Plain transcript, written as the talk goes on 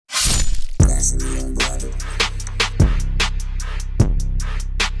Hey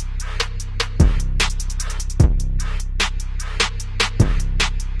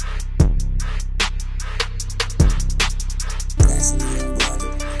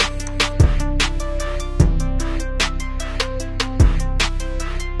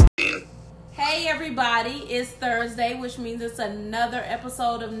everybody, it's Thursday, which means it's another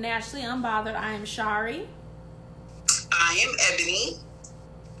episode of Naturally Unbothered. I am Shari. I am Ebony.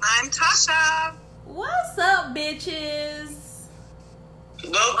 I'm Tasha. What's up, bitches?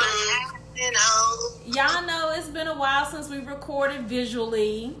 Welcome. Y'all know it's been a while since we recorded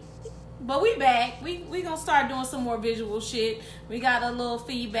visually, but we back. We gonna start doing some more visual shit. We got a little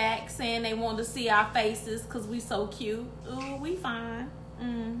feedback saying they want to see our faces because we so cute. Ooh, we fine.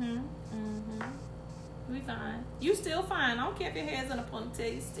 We fine. You still fine. I don't care if your hair's in a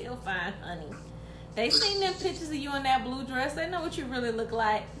ponytail. You still fine, honey. They seen them pictures of you in that blue dress. They know what you really look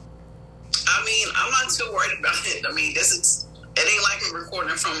like. I mean, I'm not too worried about it. I mean, it ain't like I'm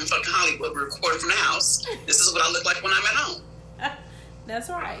recording from fucking Hollywood. We're recording from the house. This is what I look like when I'm at home. That's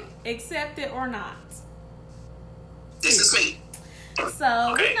right. Accept it or not. This is me.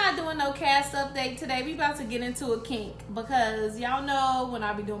 So, We're not doing no cast update today. We about to get into a kink because y'all know when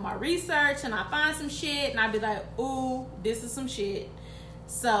I be doing my research and I find some shit and I be like, ooh, this is some shit.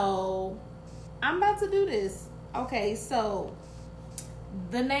 So, I'm about to do this. Okay, so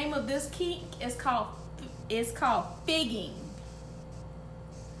the name of this kink is called figging.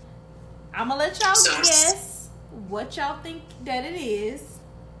 I'm gonna let y'all guess what y'all think that it is.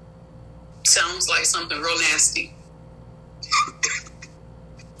 Sounds like something real nasty.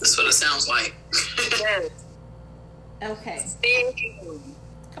 That's what it sounds like. Okay.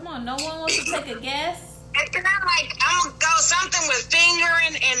 Come on, no one wants to take a guess? It's not like I'm gonna go something with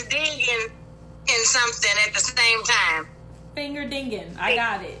fingering and digging in something at the same time. Finger dinging. I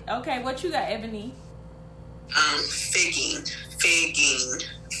got it. Okay, what you got, Ebony? Figging.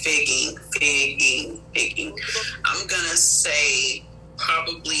 I'm gonna say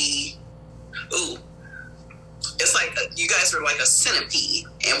probably. Ooh. It's like you guys are like a centipede,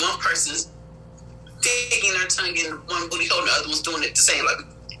 and one person's digging their tongue in one booty hole, and the other one's doing it the same,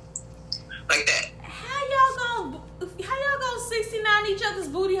 like that. How y'all gonna 69 each other's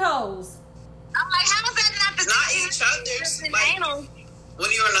booty holes? I'm like, how is that not the Not same? each other's. Like,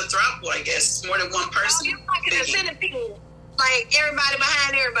 when you're in a throuple, I guess it's more than one person. Oh, you're like in a centipede, like everybody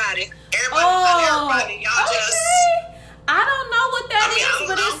behind everybody. Everybody behind everybody. Y'all okay. just. I don't know what that is,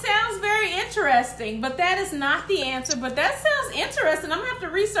 but it sounds very interesting. But that is not the answer. But that sounds interesting. I'm going to have to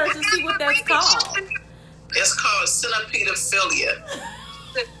research and see what that's called. It's called centipedophilia.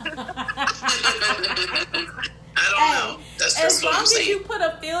 I don't know. That's just what I'm saying. As long as you put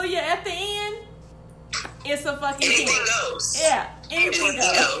a philia at the end, it's a fucking anything kink. goes. Yeah, anything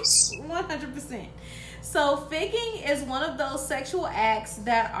goes. 100%. So figging is one of those sexual acts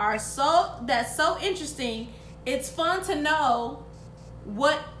that's so interesting. It's fun to know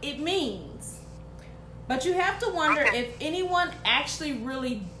what it means. But you have to wonder if anyone actually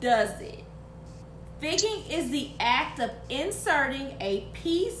really does it. Figging is the act of inserting a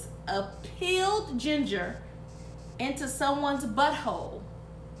piece of peeled ginger into someone's butthole,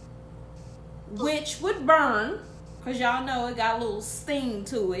 which would burn, because y'all know it got a little sting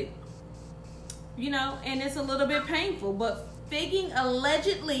to it, and it's a little bit painful. But figging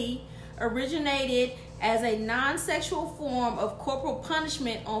allegedly originated as a non-sexual form of corporal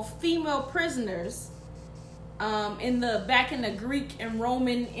punishment on female prisoners back in the Greek and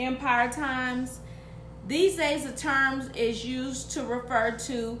Roman Empire times. These days, the term is used to refer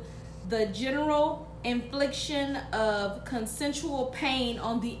to the general infliction of consensual pain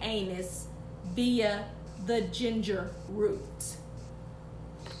on the anus via the ginger root.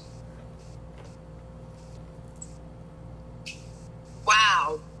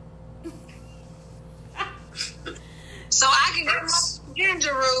 Wow. So I can get my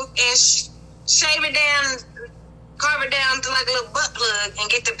ginger root and shave it down, carve it down to like a little butt plug and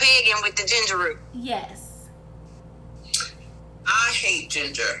get the peg in with the ginger root. Yes. I hate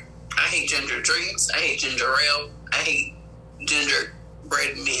ginger. I hate ginger drinks. I hate ginger ale. I hate ginger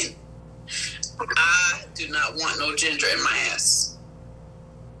bread men. I do not want no ginger in my ass.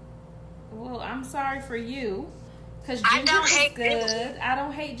 Well, I'm sorry for you. Because I ginger don't is hate good. ginger. I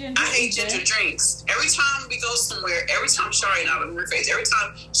don't hate ginger I hate either. ginger drinks. Every time we go somewhere, every time Shari and I in her face, every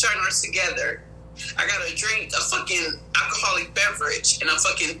time Shari and I are together, I gotta drink a fucking alcoholic beverage in a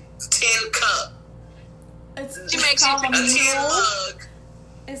fucking tin cup. It's She makes called it a A tin mule. mug.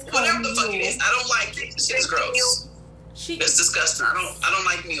 It's called Whatever a the fuck it mule. is. I don't like it. Shit's gross. It's disgusting. I don't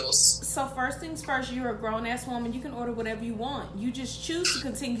like mules. So first things first, you're a grown ass woman. You can order whatever you want. You just choose to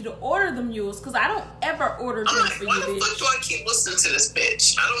continue to order the mules because I don't ever order I'm things like, for why you, the fuck bitch. do I keep listening to this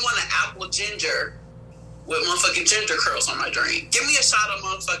bitch? I don't want an apple ginger with motherfucking ginger curls on my drink. Give me a shot of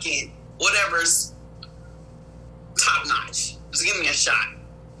motherfucking whatever's top notch. Just give me a shot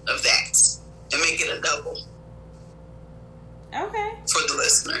of that and make it a double. Okay. For the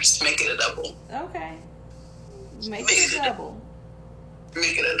listeners, make it a double. Okay. Make it a double.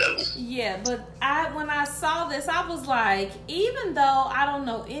 Make it a double. Yeah, but when I saw this, I was like, even though I don't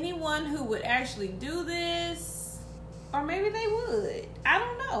know anyone who would actually do this, or maybe they would. I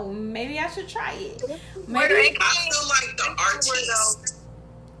don't know. Maybe I should try it. Maybe I feel like the artiste.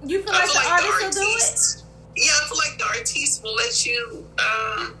 You feel like the artist will do it? Yeah, I feel like the artiste will let you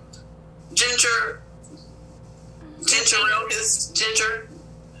ginger ale his ginger.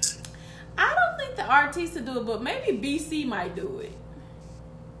 I don't think the artiste will do it, but maybe BC might do it.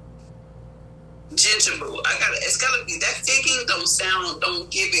 Ginger boo. It's gotta be that figging don't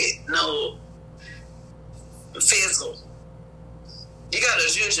give it no fizzle. You gotta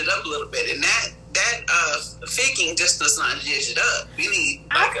zhuzh it up a little bit, and that figging just does not zhuzh it up. You need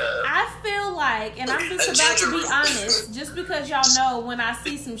like I feel like, and I'm just about to be honest, just because y'all know when I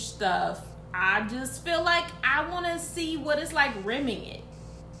see some stuff, I just feel like I want to see what it's like rimming it.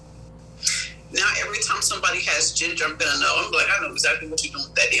 Now, every time somebody has ginger, I'm gonna know. I'm like, I know exactly what you're doing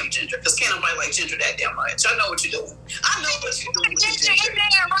with that damn ginger. Because can't nobody like ginger that damn much. I know what you're doing. I know what you're doing with your ginger. In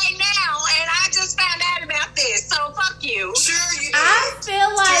there right now, and I just found out about this. So fuck you. Sure you did. I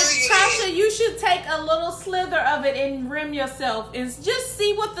feel like, Sure Tasha, you should take a little slither of it and rim yourself and just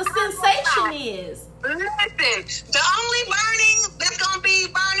see what the sensation is. Listen, the only burning that's gonna be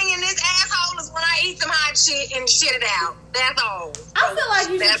burning in this asshole is when I eat some hot shit and shit it out. That's all. I feel like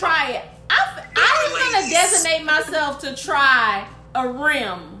you should try it. I'm going to designate myself to try a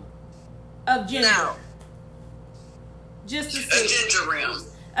rim of ginger. No. Just to A see. ginger rim.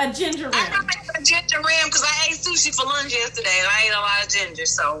 A ginger I rim. don't think it's a ginger rim because I ate sushi for lunch yesterday and I ate a lot of ginger,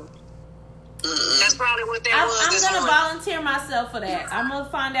 so that's probably what that was. I'm this going to morning. volunteer myself for that. I'm going to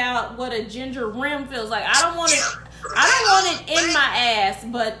find out what a ginger rim feels like. I don't want it in my ass,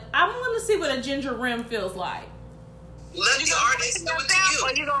 but I'm going to see what a ginger rim feels like. Let the artist do it to you.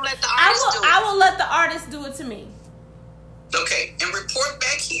 Or you gonna let the artist do it? I will let the artist do it to me. Okay, and report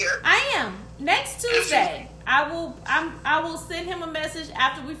back here. I am. Next Tuesday, I will send him a message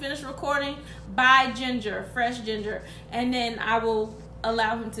after we finish recording. Buy ginger, fresh ginger, and then I will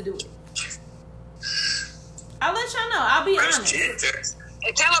allow him to do it. I'll let y'all know. I'll be Fresh honest. ginger.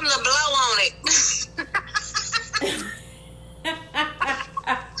 And tell him to blow on it.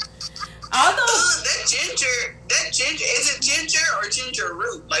 Although that ginger, is it ginger or ginger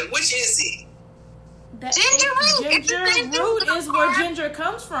root? Like, which is it? Ginger root. It's Ginger the ginger root root is where ginger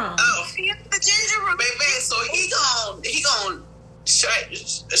comes from. Oh, It's the ginger root. baby, so he gon' shave the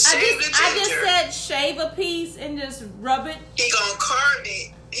ginger. I just said shave a piece and just rub it. He gonna carve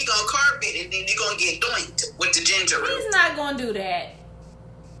it. He gonna carve it, and then you gonna get doinked with the ginger root. He's not gonna do that.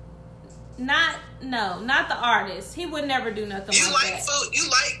 Not the artist. He would never do nothing You like like that. food? You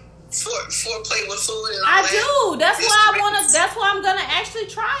like foreplay with food and all I that? do. That's It's why great. That's why I'm gonna actually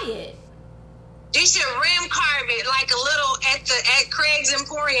try it. You should rim carve it like a little at Craig's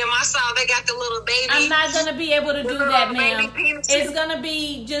Emporium. I saw they got the little baby. I'm not gonna be able to do Little that, baby ma'am. penises. It's gonna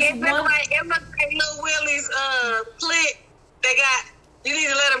be just It one. look like Little Willie's clit. They got. You need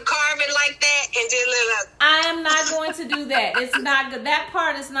to let them carve it like that and just let it. I am not going to do that. It's not good. That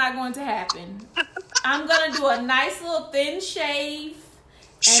part is not going to happen. I'm gonna do a nice little thin shave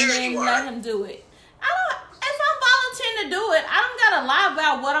and Sure then you are. let him do it. If I'm volunteering to do it, I don't gotta lie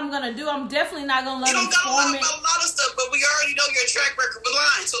about what I'm gonna do. I'm definitely not gonna let You him don't gotta lie torment. about a lot of stuff, but we already know your track record with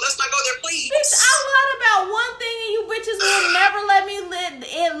lying, so let's not go there, please. Bitch, I lied about one thing and you bitches will never let me live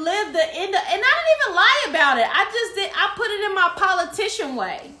the end of, and I didn't even lie about it. I put it in my politician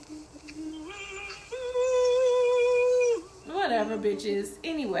way. Whatever, bitches.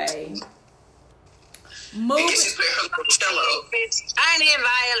 Anyway. She's playing her little cello. I need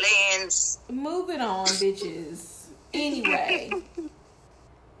violins. Moving on, bitches. Anyway.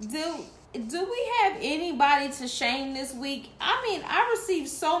 Do we have anybody to shame this week? I mean, I received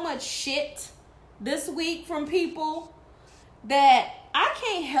so much shit this week from people that I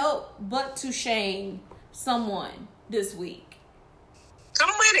can't help but to shame someone this week. Come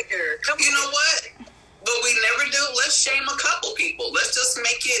with it, girl. Come You with know it. what? But we never do. Let's shame a couple people. Let's just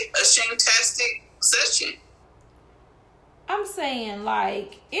make it a shame-tastic session. I'm saying,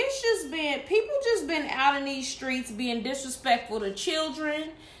 like, people just been out in these streets being disrespectful to children,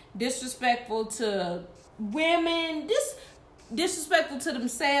 disrespectful to women, disrespectful to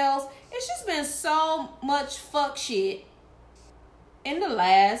themselves. It's just been so much fuck shit in the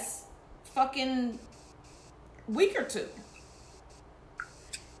last fucking week or two.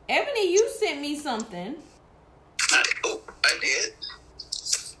 Ebony, you sent me something. I did.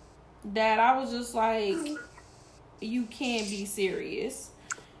 That I was just like, you can't be serious.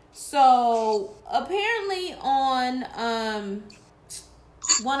 So apparently on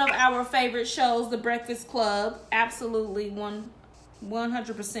one of our favorite shows, The Breakfast Club, absolutely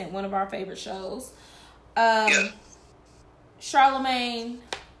 100% one of our favorite shows. Charlamagne,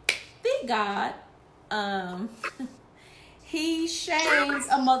 thank God, he shamed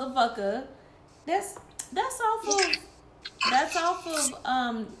a motherfucker. That's off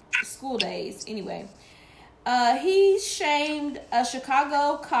of School Days. Anyway, he shamed a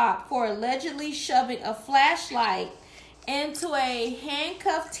Chicago cop for allegedly shoving a flashlight into a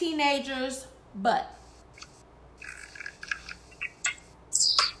handcuffed teenager's butt.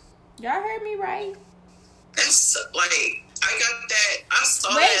 Y'all heard me right? It's like, I got that. I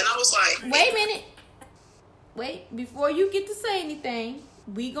saw that and I was like, wait a minute. Wait, before you get to say anything,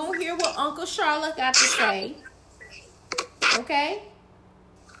 we gonna hear what Uncle Charlotte got to say. Okay?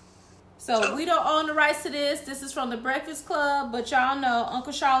 So we don't own the rights to this. This is from The Breakfast Club, but y'all know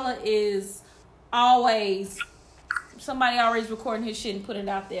Uncle Charlotte is always, somebody always recording his shit and putting it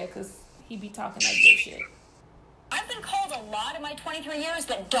out there because he be talking like this shit. I've been called a lot in my 23 years,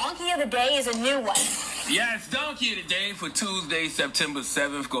 but Donkey of the Day is a new one. Yes, Donkey of the Day for Tuesday, September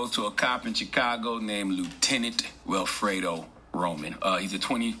 7th goes to a cop in Chicago named Lieutenant Wilfredo Roman. He's a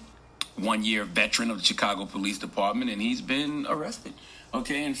 21-year veteran of the Chicago Police Department, and he's been arrested.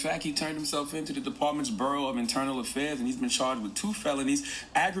 Okay, in fact, he turned himself into the department's Bureau of Internal Affairs, and he's been charged with 2 felonies,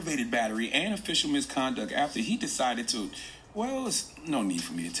 aggravated battery, and official misconduct after he decided to, well, there's no need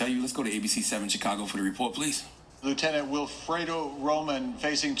for me to tell you. Let's go to ABC 7 Chicago for the report, please. Lieutenant Wilfredo Roman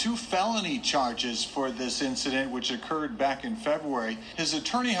facing 2 felony charges for this incident, which occurred back in February. His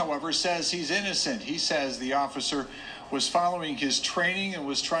attorney, however, says he's innocent. He says the officer was following his training and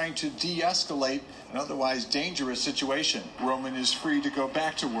was trying to de-escalate an otherwise dangerous situation. Roman is free to go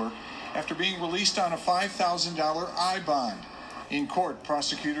back to work after being released on a $5,000 I-bond. In court,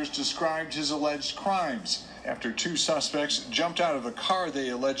 prosecutors described his alleged crimes. After 2 suspects jumped out of a car they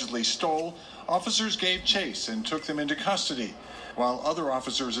allegedly stole, officers gave chase and took them into custody, while other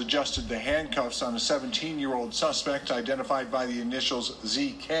officers adjusted the handcuffs on a 17-year-old suspect identified by the initials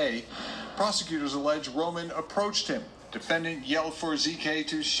ZK. Prosecutors allege Roman approached him. Defendant yelled for ZK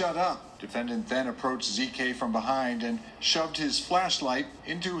to shut up. Defendant then approached ZK from behind and shoved his flashlight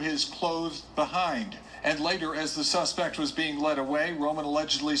into his clothed behind. And later, as the suspect was being led away, Roman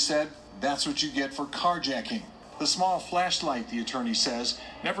allegedly said, "That's what you get for carjacking." The small flashlight, the attorney says,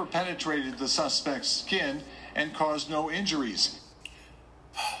 never penetrated the suspect's skin and caused no injuries.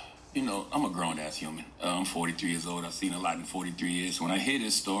 You know, I'm a grown-ass human. I'm 43 years old. I've seen a lot in 43 years. When I hear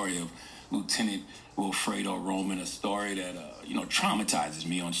this story of Lieutenant Wilfredo Roman, a story that, traumatizes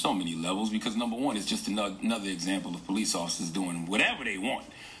me on so many levels because, number one, it's just another example of police officers doing whatever they want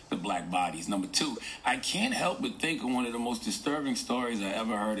to black bodies. Number two, I can't help but think of one of the most disturbing stories I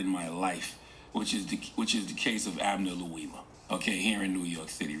ever heard in my life, which is the case of Abner Louima, okay, here in New York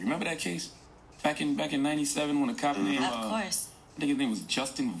City. Remember that case? Back in 97 when a cop named... Of course. I think his name was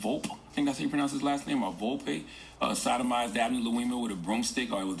Justin Volpe. I think that's how you pronounce his last name, or Volpe. Sodomized Abner Louima with a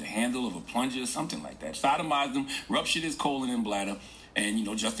broomstick, or it was the handle of a plunger, something like that. Sodomized him, ruptured his colon and bladder,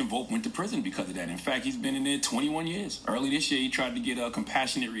 and, Justin Volpe went to prison because of that. In fact, he's been in there 21 years. Early this year, he tried to get a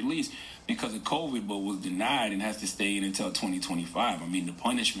compassionate release because of COVID, but was denied and has to stay in until 2025. I mean, the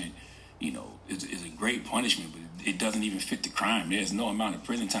punishment, is a great punishment, but it doesn't even fit the crime. There's no amount of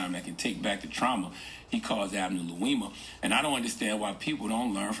prison time that can take back the trauma he caused Abner Louima. And I don't understand why people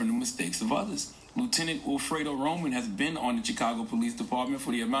don't learn from the mistakes of others. Lieutenant Wilfredo Roman has been on the Chicago Police Department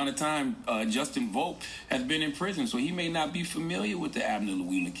for the amount of time Justin Volpe has been in prison, so he may not be familiar with the Abner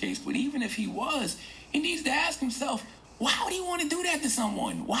Louima case. But even if he was, he needs to ask himself, why would he want to do that to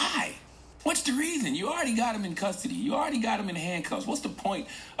someone? Why? What's the reason? You already got him in custody. You already got him in handcuffs. What's the point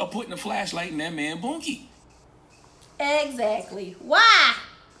of putting a flashlight in that man bunkie? Exactly. Why?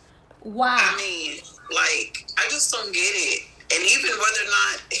 I mean, I just don't get it. And even whether or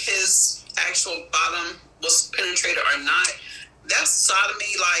not his actual bottom was penetrated or not, that's sodomy.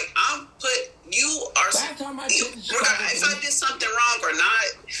 If I did something wrong or not,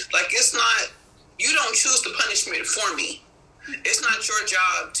 it's not, you don't choose the punishment for me. It's not your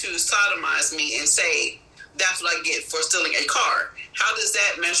job to sodomize me and say, that's what I get for stealing a car. How does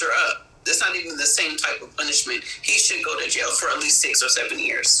that measure up? That's not even the same type of punishment. He should go to jail for at least 6 or 7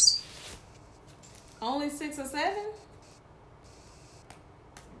 years. Only 6 or 7?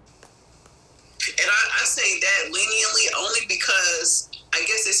 And I say that leniently only because I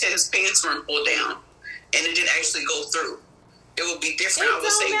guess they said his pants weren't pulled down, and it didn't actually go through. It would be different. It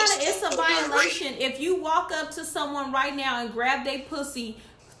don't matter. It's a violation. If you walk up to someone right now and grab their pussy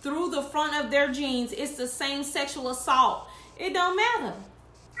through the front of their jeans, it's the same sexual assault. It don't matter.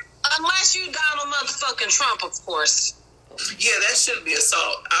 Unless you Donald motherfucking Trump, of course. Yeah, that should be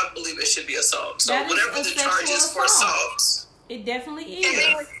assault. I believe it should be assault. So that whatever the charge is for assault. It definitely is. And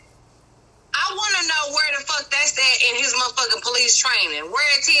then, I want to know where the fuck that's at in his motherfucking police training. Where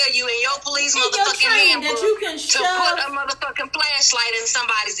it tell you in your police in motherfucking handbook that you can to put a motherfucking flashlight in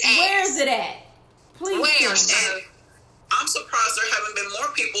somebody's ass. Where is it at? Please. Where? And I'm surprised there haven't been more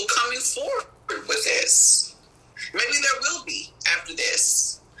people coming forward with this. Maybe there will be after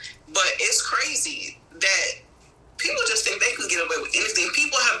this. But it's crazy that people just think they can get away with anything.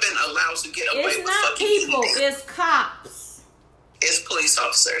 People have been allowed to get away with fucking anything. It's not people. It's cops. It's police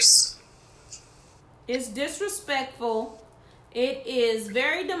officers. It's disrespectful. It is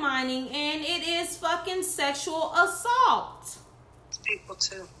very demeaning, and it is fucking sexual assault. People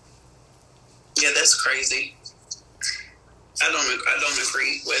too. Yeah, that's crazy. I don't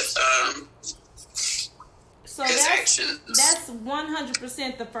agree with so his actions. That's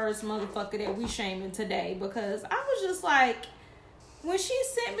 100% the first motherfucker that we shaming today, because I was just like, when she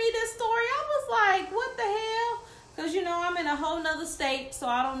sent me this story, I was like, what the hell? Because, you know, I'm in a whole nother state, so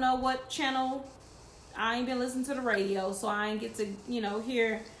I don't know what channel. I ain't been listening to the radio, so I ain't get to, you know,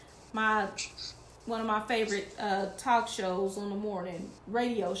 hear one of my favorite talk shows on the morning,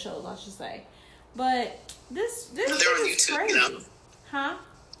 radio shows, I should say. But this they're on is YouTube, crazy. you know. Huh?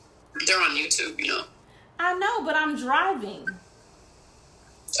 They're on YouTube, you know. I know, but I'm driving.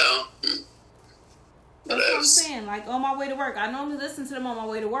 Oh. That's what I'm saying. Like, on my way to work. I normally listen to them on my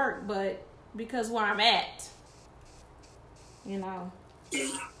way to work, but because where I'm at, you know,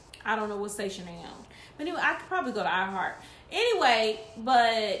 I don't know what station they on. But anyway, I could probably go to iHeart. Anyway,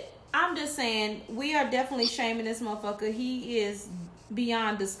 but I'm just saying, we are definitely shaming this motherfucker. He is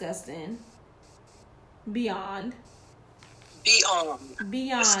beyond disgusting. Beyond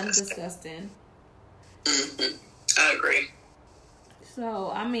disgusting. Mm-hmm. I agree.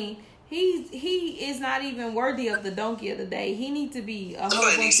 So, I mean, he is not even worthy of the donkey of the day. He needs to be a whole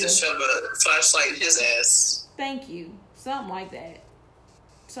Somebody bunch needs to shove a flashlight in his ass. Thank you. Something like that.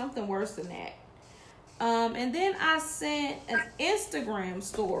 Something worse than that. And then I sent an Instagram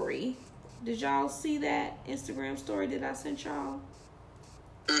story. Did y'all see that Instagram story that I sent y'all?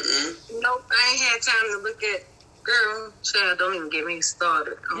 Nope, I ain't had time to look at. Girl, child, don't even get me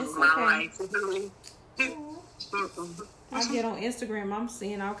started on my life. I get on Instagram, I'm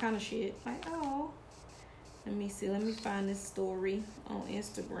seeing all kind of shit. Like, oh. Let me see. Let me find this story on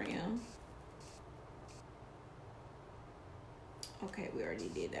Instagram. Okay, we already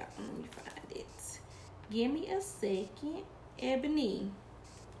did that one. Let me find it. Give me a second. Ebony.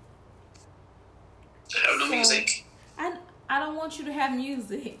 I have no music. I don't want you to have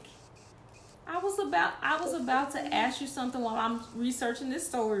music. I was about to ask you something while I'm researching this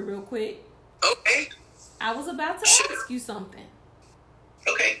story real quick. Okay. I was about to ask you something.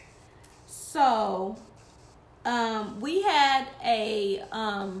 Okay. So, we had a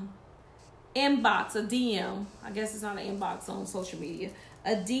inbox, a DM. I guess it's not an inbox on social media.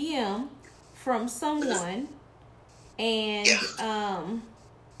 A DM from someone, and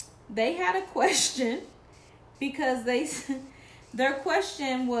they had a question because their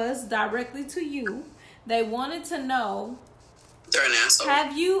question was directly to you. They wanted to know, they're an asshole.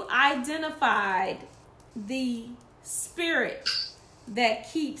 Have you identified the spirit that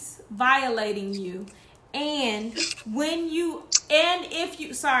keeps violating you? And if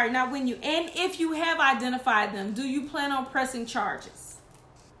you have identified them, do you plan on pressing charges?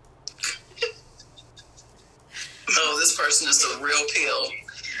 Oh, this person is the real pill.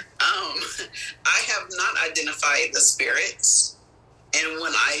 I have not identified the spirits, and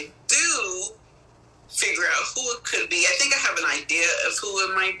when I do figure out who it could be, I think I have an idea of who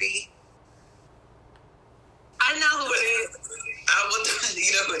it might be. I know who it is.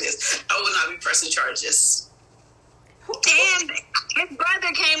 You know who it is. I will not be pressing charges. And his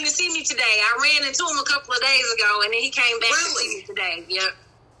brother came to see me today. I ran into him a couple of days ago, and then he came back to see me today.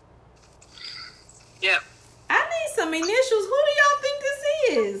 Yep. I need some initials. Who do y'all think this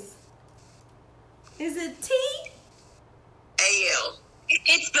is? Is it T? A-L.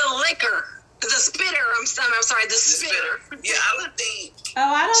 It's the liquor. The spitter. I'm sorry, the spitter. Yeah, I would think.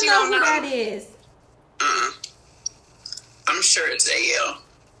 Oh, I don't know who that is. I'm sure it's A-L.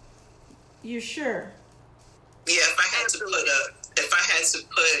 You're sure? Yeah, if I had to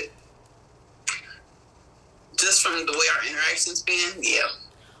put Just from the way our interactions been, yeah.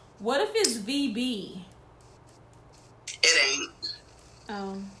 What if it's VB? It ain't.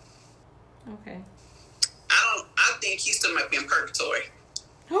 Oh. Okay. I think he still might be in purgatory.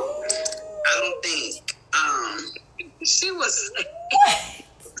 I don't think. She was.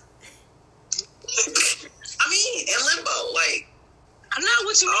 I mean, in limbo, like. I'm not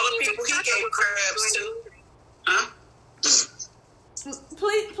what you all mean. the people he gave crabs to. Huh?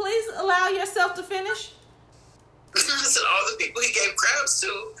 Please allow yourself to finish. I said all the people he gave crabs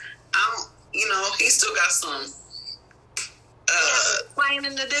to. He still got some.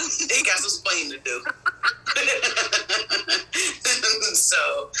 Explaining to do. He got some explaining to do.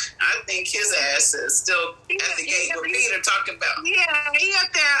 So I think his ass is still at the gate with Peter talking about. Yeah, he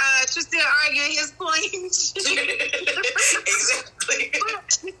up there still arguing his points.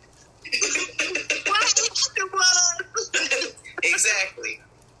 Exactly. Exactly.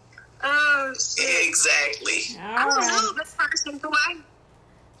 Oh, shit. Exactly. I don't know this person, do I?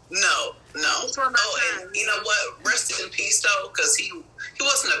 No. Oh, and you know what? Rest in peace, though, because he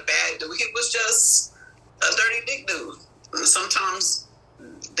wasn't a bad dude. He was just a dirty dick dude. And sometimes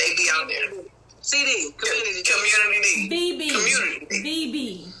they be out there. CD, community D.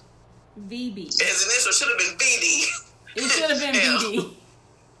 VB. His initial should have been BD. It should have been BD.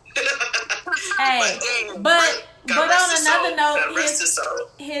 Hey, but on another note,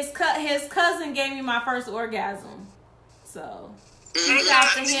 his cousin gave me my first orgasm. So shout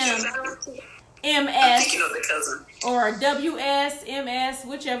out to him. MS I think you know the cousin. or WS, MS,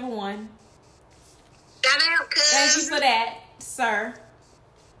 whichever one. Shout out, cuz. Thank you for that, sir.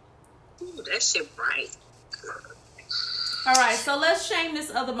 Ooh, that shit bright. All right, so let's shame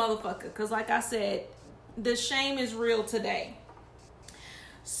this other motherfucker, because like I said, the shame is real today.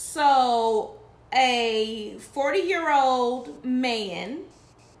 So a 40-year-old man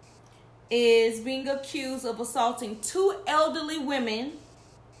is being accused of assaulting 2 elderly women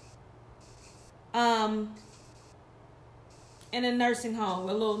in a nursing home,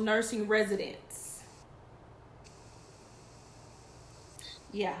 a little nursing residence.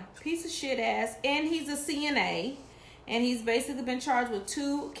 Yeah, piece of shit ass. And he's a CNA, and he's basically been charged with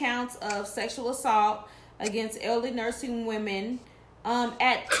 2 counts of sexual assault against elderly nursing women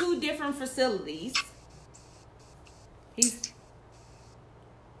at 2 different facilities. He's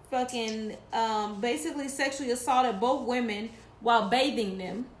fucking basically sexually assaulted both women while bathing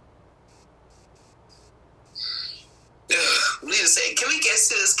them. We need to say, can we guess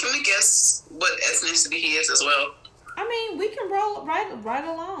this? Can we guess what ethnicity he is as well? I mean, we can roll right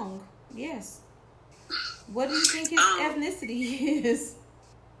along. Yes. What do you think his ethnicity is?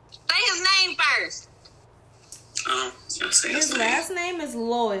 Say his name first. His last name is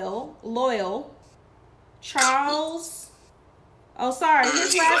Loyal. Charles. Oh, sorry.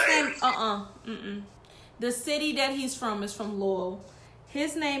 His last name. The city that he's from is from Loyal.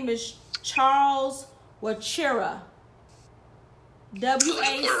 His name is Charles Wachira. Wachira.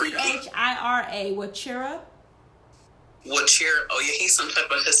 Wachira? Oh, yeah, he's some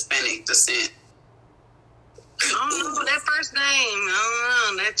type of Hispanic descent. I don't know that first name. I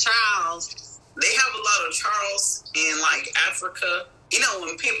don't know. That Charles. They have a lot of Charles in, like, Africa. You know,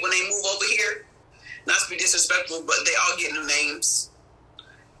 when they move over here, not to be disrespectful, but they all get new names.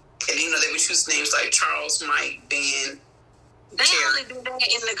 And, you know, they would choose names like Charles, Mike, Ben. They only do that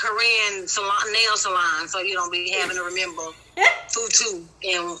in the Korean nail salon, so you don't be having to remember Futu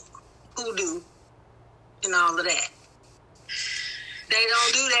and Hoodoo and all of that. They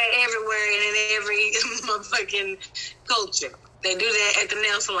don't do that everywhere and in every motherfucking culture. They do that at the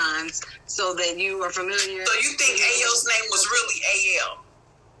nail salons so that you are familiar. So you think AL's name was really AL?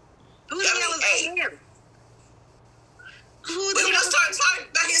 Who the hell is AL? We're going to start talking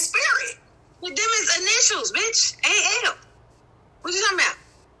about his spirit. With them is initials, bitch. AL. What you talking about?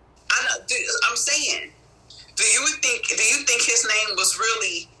 I know. I'm saying, do you think his name was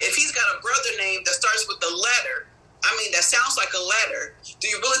really, if he's got a brother name that starts with a letter, I mean, that sounds like a letter, do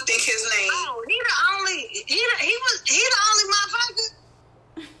you really think his name? Oh, he the only motherfucker.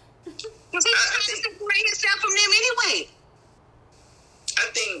 Because he was trying to separate himself from them anyway. I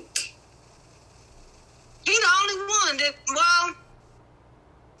think he the only one that,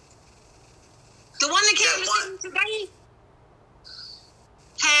 the one that came to see me today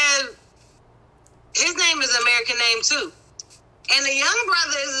had, his name is an American name too. And the young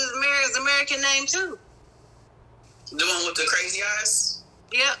brother is American name too. The one with the crazy eyes?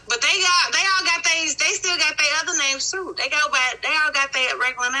 Yeah, but they still got their other names too. They all got their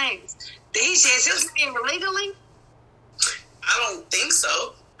regular names. Did he share his name illegally? I don't think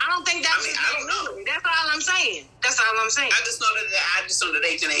so. I don't think that's. I don't know. That's all I'm saying. I just know that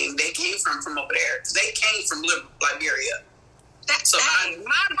they came from over there. They came from Liberia.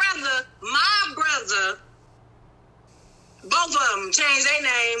 My brother, both of them changed their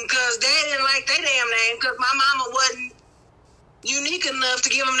name because they didn't like their damn name because my mama wasn't unique enough to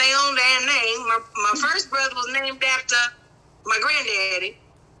give them their own damn name. My first brother was named after my granddaddy.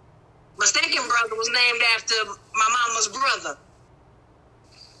 My second brother was named after my mama's brother.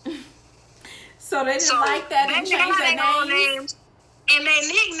 So they didn't like that and changed their names? And their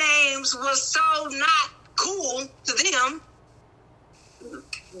nicknames was so not cool to them.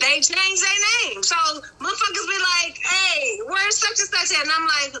 They changed their name. So motherfuckers be like, hey, where's such and such at? And I'm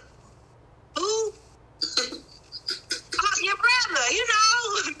like, who? Oh, your brother, you know.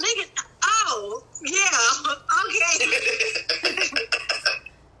 Nigga, oh, yeah, okay.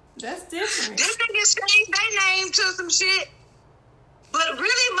 That's different. This nigga changed their name to some shit. But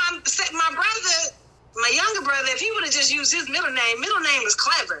really, my brother, my younger brother, if he would have just used his middle name is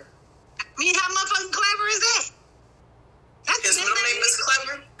Clever. I mean, how motherfucking clever is that? His middle name is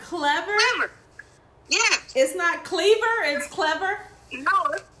Clever? Clever? Yeah. It's not Cleaver, it's Clever? No,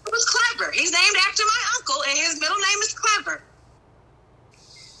 it was Clever. He's named after my uncle, and his middle name is Clever.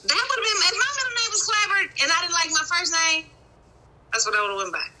 That would have been, if my middle name was Clever, and I didn't like my first name, that's what I would have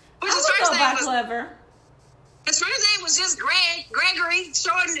went by. I would go by Clever. His first name was just Gregory,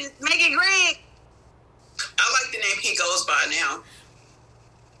 shortened to make it Greg. I like the name he goes by now.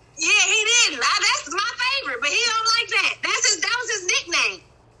 Yeah, he did. That's my favorite, but he don't like that. That was his nickname.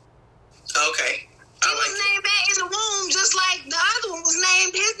 Okay. He was named that in the womb, just like the other one was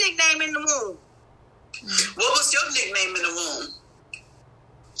named his nickname in the womb. What was your nickname in the womb?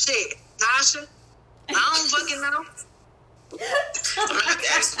 Shit, Tasha. I don't fucking know. I'm gonna have to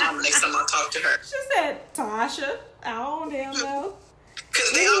ask Mom next time I talk to her. She said Tasha. I don't damn know.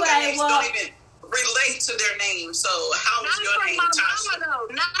 Because they all got names don't even relate to their name. So how was your name Tasha?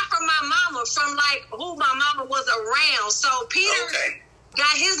 Not from my mama, from like who my mama was around. So Peter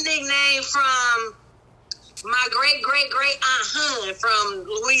got his nickname from my great aunt Hun from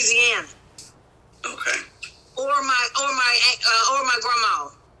Louisiana. Okay. Or my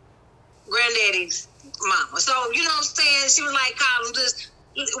grandma, granddaddy's mama. So you know what I'm saying? She was like calling him just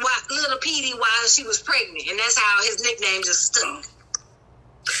little Petey while she was pregnant, and that's how his nickname just stuck.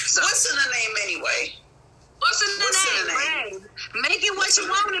 So, what's in the name anyway? What's in the name? Make it what you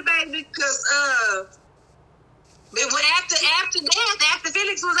want it, baby. Because after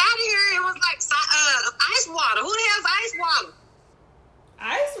Felix was out of here, it was like ice water. Who the hell's ice water?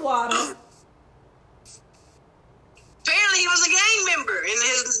 Ice water. Apparently, he was a gang member, and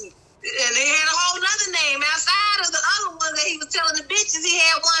they had a whole other name outside of the other one that he was telling the bitches. He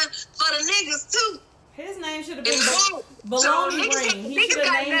had one for the niggas too. His name should have been Baloney Ring. He should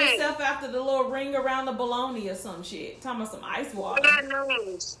have named himself after the little ring around the bologna or some shit. Talking about some ice water. They got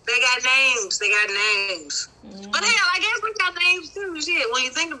names. Mm-hmm. But hell, I guess we got names too. Shit, when you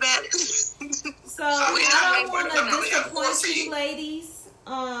think about it. So I don't want to disappoint you, ladies.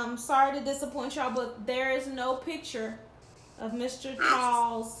 Sorry to disappoint y'all, but there is no picture of Mr.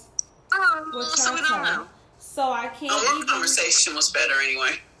 Charles. So we don't know. So I can't. Our conversation was better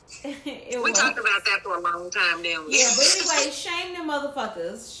anyway. We talked about that for a long time, didn't we? Yeah, but anyway, shame them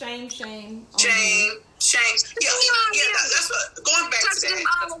motherfuckers. Shame. Shame. Yeah, that's what, going back to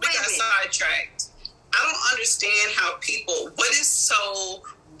that, we got sidetracked. I don't understand how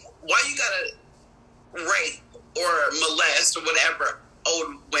why you gotta rape or molest or whatever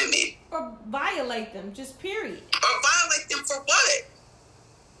old women? Or violate them, just period. Or violate them for what?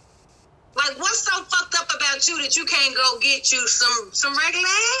 Like, what's so fucked up about you that you can't go get you some regular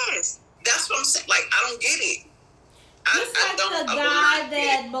ass? That's what I'm saying. Like, I don't get it. Just like the guy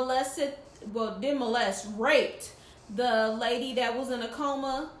that didn't molest, raped the lady that was in a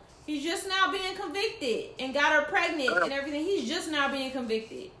coma. He's just now being convicted and got her pregnant and everything. He's just now being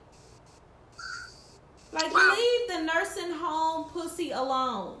convicted. Like, leave the nursing home pussy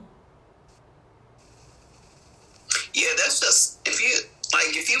alone. Yeah, that's just, if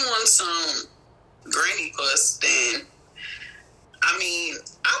you want some granny puss, then, I mean,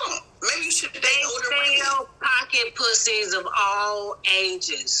 maybe you should date older women. They sell pocket pussies of all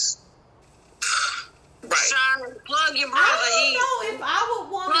ages. Right. Sorry, plug your brother. I don't know if I would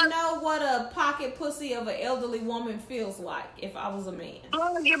want to know what a pocket pussy of an elderly woman feels like if I was a man.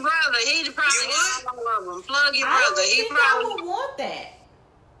 Plug your brother. He'd probably got all of them. Plug your brother. I would want that.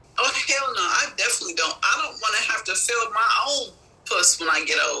 Oh, hell no. I definitely don't. I don't want to have to fill my own puss when I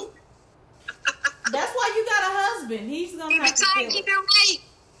get old. That's why you got a husband. He's going to have to fill it. Keep it right.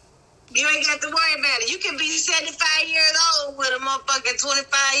 You ain't got to worry about it. You can be 75 years old with a motherfucking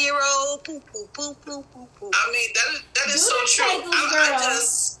 25-year-old. Poo, poo, poo, poo, poo, poo. I mean, that is so true. I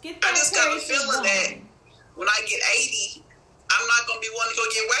just got a feeling that when I get 80, I'm not going to be wanting to go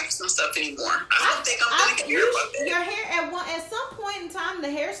get waxed and stuff anymore. I don't think I'm going to care about that. Your hair, at some point in time,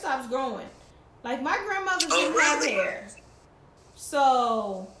 the hair stops growing. Like, my grandmother didn't have hair.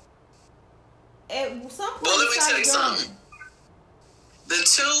 So, at some point, let me tell you growing. something. The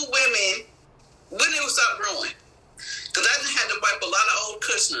two women, when it was stop growing, because I done had to wipe a lot of old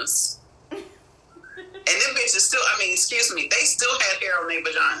cushions. And them bitches still, they still had hair on their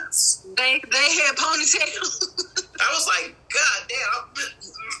vaginas. They had ponytails. I was like, God damn,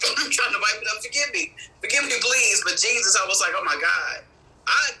 I'm trying to wipe it up. Forgive me, please. But Jesus, I was like, oh my God.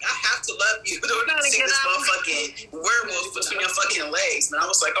 I have to love you. Don't see this motherfucking werewolf between your fucking legs. And I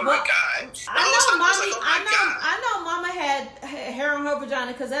was like, oh my God. I know Mama had hair on her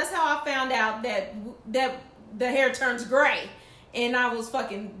vagina because that's how I found out that the hair turns gray. And I was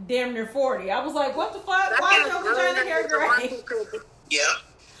fucking damn near 40. I was like, what the fuck? Why is your vagina hair gray?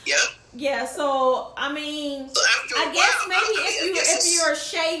 Yeah, so, I guess maybe if you're a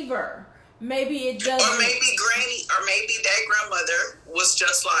shaver, maybe it doesn't. Or maybe that grandmother was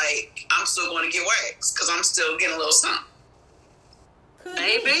just like, I'm still going to get waxed because I'm still getting a little something.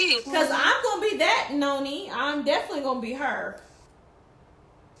 Maybe. Because I'm going to be that Noni. I'm definitely going to be her.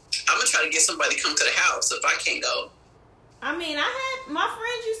 I'm going to try to get somebody to come to the house if I can't go. My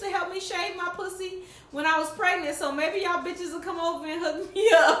friends used to help me shave my pussy when I was pregnant, so maybe y'all bitches will come over and hook me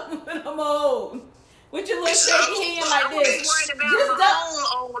up when I'm old. With your little shaky hand like this.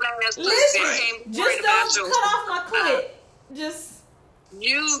 Just don't cut off my clit. Just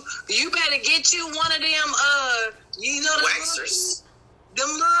you better get you one of them waxers. Them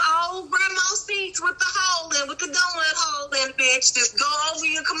little old grandma seats with the hole in, with the donut hole in, bitch. Just go over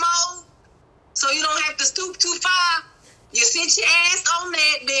your commode so you don't have to stoop too far. You sit your ass on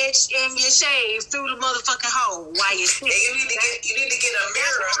that bitch and you shave through the motherfucking hole while you sit. You need to get a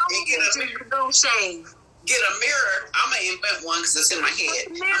mirror. Don't shave. Get a mirror. I'm gonna invent one because it's in my head.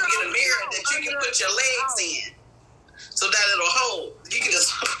 I'm gonna get a mirror that you can put your legs in, so that it'll hold. You can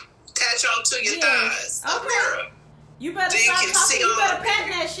just attach onto your thighs. Okay. A mirror. You better stop talking. You better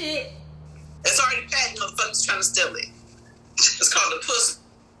patent that shit. It's already patented. Motherfuckers trying to steal it. It's called the pussy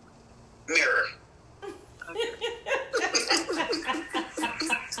mirror.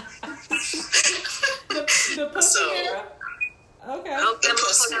 the pussy mirror. Okay. Hope them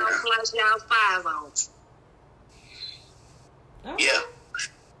motherfuckers flush y'all 5 on. Okay. Yeah.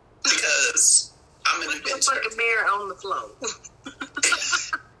 Because I'm an inventor. Put the mirror on the floor.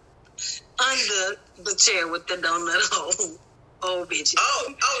 Under the chair with the donut hole. Old bitches. See, that's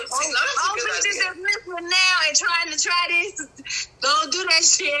a good idea. That's listening now and trying to try this. Don't do that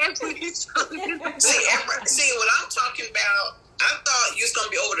shit. See, what I'm talking about, I thought you was going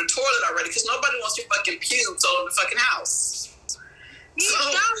to be over the toilet already because nobody wants your fucking pubes all over the fucking house.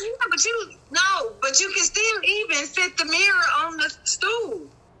 But you can still even fit the mirror on the stool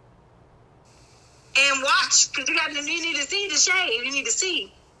and watch because you need to see the shade. You need to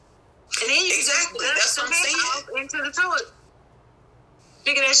see, and then you exactly. That's what I'm saying. Into the toilet.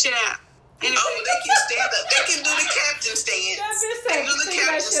 Figure that shit out. Anyway. Oh, they can stand up. They can do the captain stance. They do the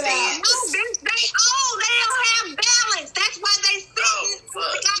captain stance. No, bitch, they don't have balance. That's why they sit. Well,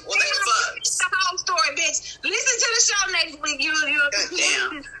 they fucked. It's the whole story, bitch. Listen to the show next week.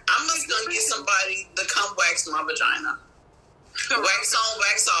 Goddamn. I'm just gonna get somebody to come wax my vagina. Wax on,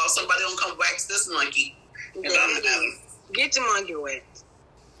 wax off. Somebody gonna come wax this monkey. Get your monkey wet.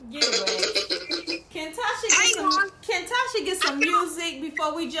 Can Tasha get some music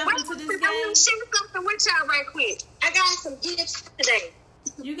before we jump into this game? I'm gonna share something with y'all right quick. I got some gifts today.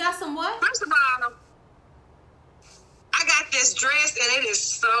 You got some what? First of all, I got this dress and it is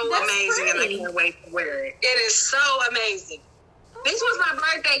so amazing and I can't wait to wear it. It is so amazing. This was my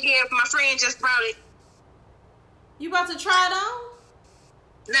birthday gift. My friend just brought it. You about to try it on?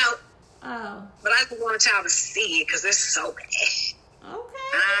 No. Oh. But I just want y'all to see it because it's so bad.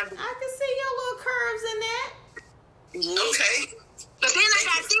 Okay. I can see your little curves in that. Okay. But then I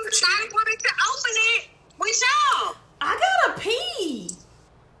got things I wanted to open it with y'all. I gotta pee.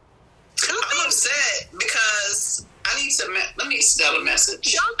 I'm upset because I need to let me send a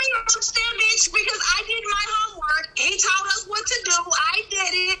message. Don't be upset, bitch, because I did my homework. He told us what to do. I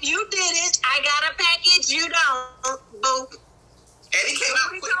did it. You did it. I got a package. You don't. Boo. And he came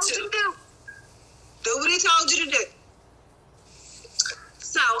out quick too. Do what he told you to do.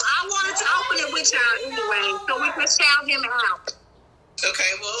 So I wanted to open it with y'all anyway, so we could shout him out.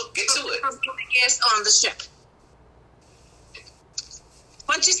 Okay, well, get to it. From the guest on the show.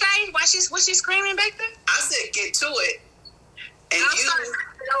 What'd you say? Was she screaming back there? I said, get to it. And I'm you... sorry, it's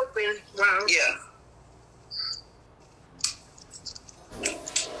open. Wow. Yeah.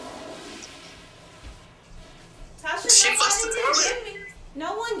 Tasha,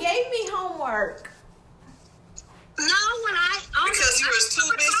 no one gave me homework. No, because you was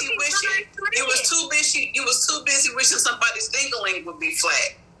too busy wishing. You was too busy wishing somebody's dingling would be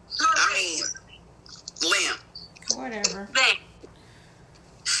flat. I mean, limp. Whatever.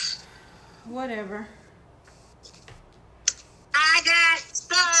 Whatever. I got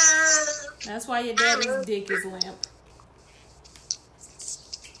stuff. That's why your daddy's dick is limp.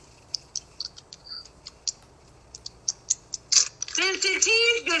 Since it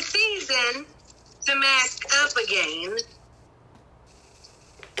is the season to mask up again,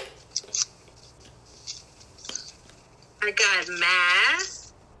 I got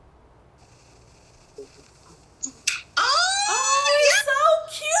masks. Oh, he's so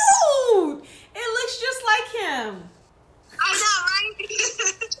cute. It looks just like him. I know, right?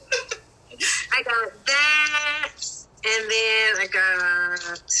 I got that, and then I got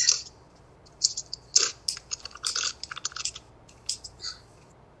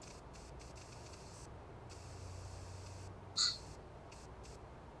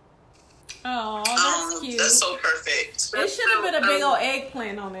oh, that's cute. That's so perfect. It should have been a big old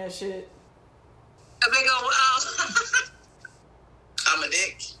eggplant on that shit. a big old. I'm a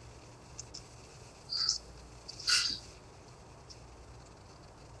dick.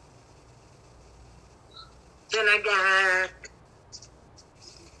 Then I got.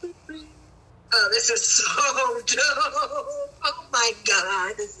 Oh, this is so dope! Oh my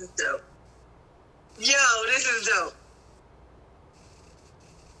god, this is dope. Yo, this is dope.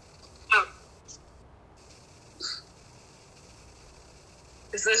 Oh.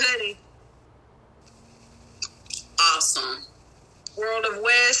 It's a hoodie. Awesome. World of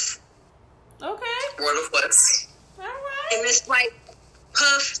West. Okay. World of West. All right. And this like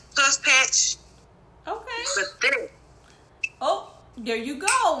puff patch. Okay. But then. Oh, there you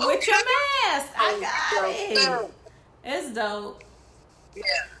go with your mask. I got it. It's dope. Yeah.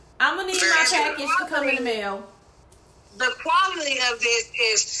 I'm gonna need my package to come in the mail. The quality of this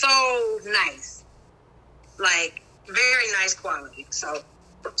is so nice. Like, very nice quality. So,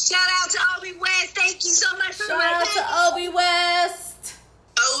 shout out to Obi West. Thank you so much for Shout out to Obi West.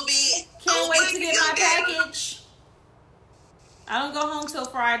 Obi. Can't wait to get my package. I don't go home till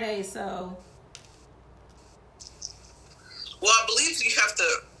Friday, so. Well, I believe you have to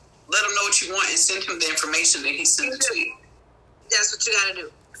let him know what you want and send him the information that he sent to you. That's what you gotta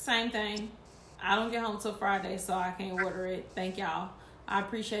do. Same thing. I don't get home till Friday, so I can't order it. Thank y'all. I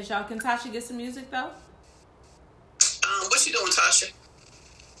appreciate y'all. Can Tasha get some music, though? What you doing, Tasha?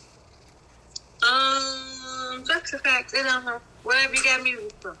 That's a fact. I don't know. Whatever you got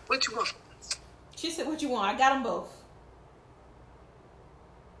music for. What you want? She said, what you want? I got them both.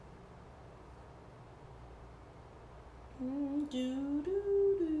 You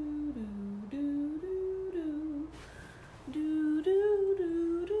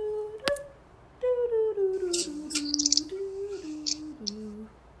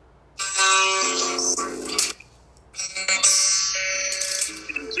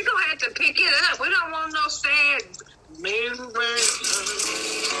gonna have to pick it up. We don't want no sad. We're gonna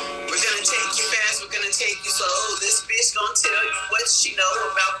take you fast. We're gonna take you slow. This bitch gonna tell you what she know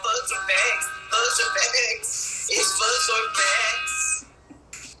about fucks or facts. Fucks or facts. It's fucks or facts.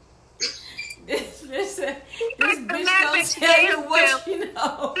 This bitch gonna tell you what she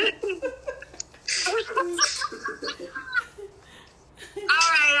know. All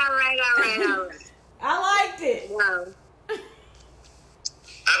right. I liked it. Wow.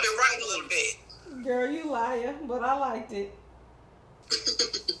 I've been writing a little bit. Girl, you liar, but I liked it.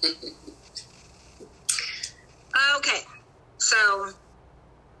 Okay, so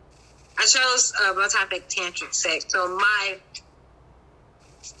I chose my topic, tantric sex. So my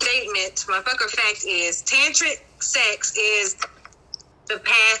statement, my fucker fact is tantric sex is the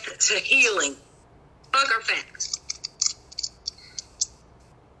path to healing. Fucker fact.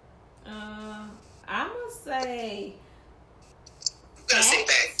 I'm gonna say. I'm gonna say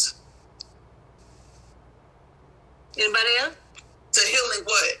fact. Anybody else? To healing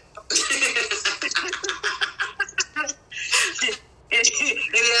what?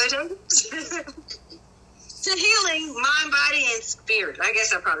 Any other jokes? To healing mind, body, and spirit. I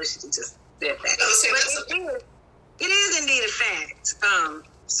guess I probably should have just said that. But it is indeed a fact.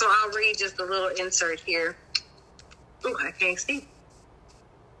 So I'll read just a little insert here. Ooh, I can't see.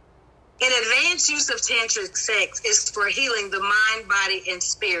 An advanced use of tantric sex is for healing the mind, body, and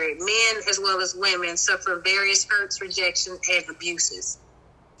spirit. Men as well as women suffer various hurts, rejection, and abuses.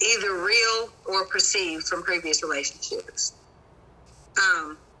 either real or perceived from previous relationships.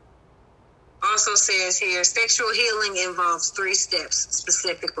 Also says here, sexual healing involves 3 steps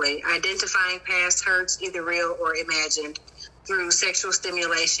specifically: identifying past hurts, either real or imagined, through sexual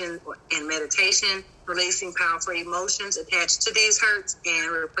stimulation and meditation, releasing powerful emotions attached to these hurts,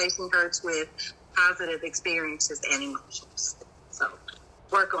 and replacing hurts with positive experiences and emotions. So,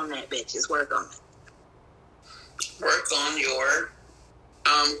 work on that, bitches. Work on it. Work on your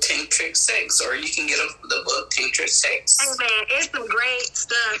tantric sex, or you can get the book Tantric Sex. Hey man, it's some great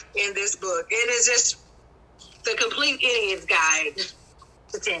stuff in this book. It is just the complete idiot's guide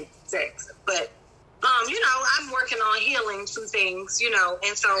to tantric sex. But I'm working on healing some things,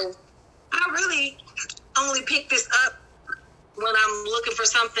 and so I really only picked this up when I'm looking for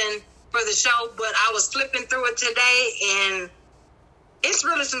something for the show. But I was flipping through it today, and it's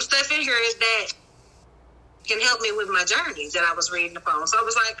really some stuff in here that can help me with my journey that I was reading upon. So I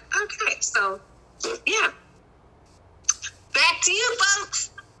was like, okay, so yeah. Back to you,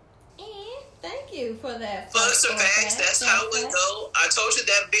 folks. And thank you for that. Fucks or facts, that's how we go. I told you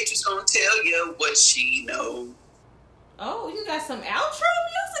that bitch was gonna tell you what she knows. Oh, you got some outro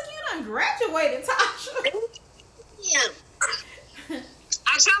music? You done graduated, Tasha. Yeah.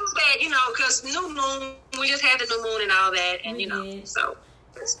 I chose that, because new moon, we just had the new moon and all that, and so.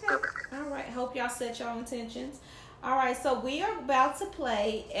 Okay. All right. Hope y'all set your intentions. All right. So we are about to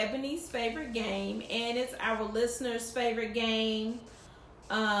play Ebony's favorite game, and it's our listeners' favorite game.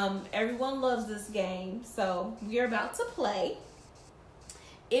 Everyone loves this game, so we're about to play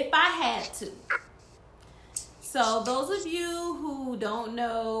If I Had To. So those of you who don't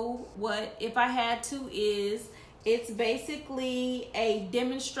know what If I Had To is, it's basically a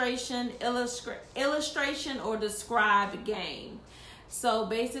demonstration, illustration, or describe game. So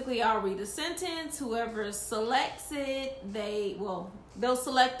basically, I'll read a sentence. Whoever selects it, they'll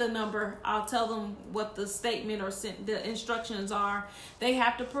select the number. I'll tell them what the statement or the instructions are. They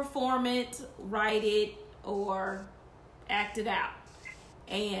have to perform it, write it, or act it out.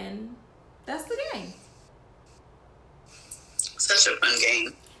 And that's the game. Such a fun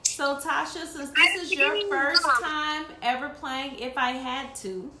game. So, Tasha, since this is your first time ever playing If I Had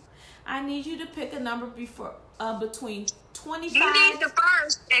To, I need you to pick a number between 25. You need to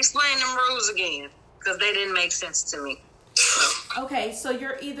first explain them rules again, because they didn't make sense to me. Okay, so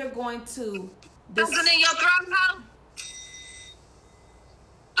you're either going to... Something in your throat now?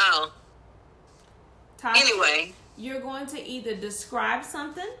 Oh. Tasha, anyway. You're going to either describe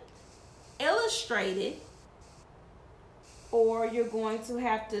something, illustrate it, or you're going to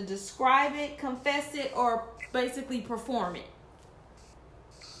have to describe it, confess it, or basically perform it.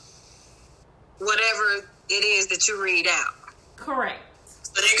 Whatever it is that you read out. Correct.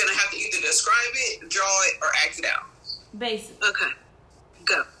 So you're going to have to either describe it, draw it, or act it out. Basically. Okay.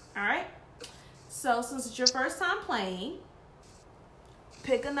 Go. All right. So since it's your first time playing,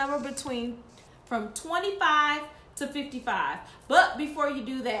 pick a number from 25 to 55. But before you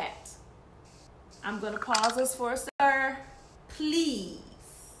do that, I'm going to pause us for a second. Please.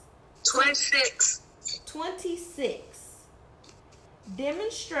 26. 26.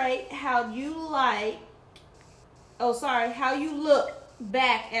 Demonstrate how you look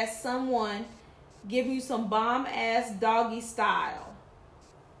back at someone giving you some bomb-ass doggy style.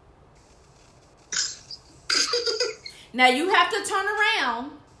 Now you have to turn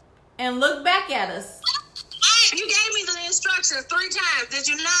around and look back at us. You gave me the instructions 3 times, did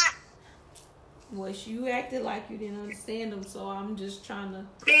you not? Well, you acted like you didn't understand them, so I'm just trying to...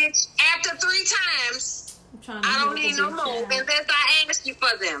 Bitch, after 3 times, I don't need no more unless I ask you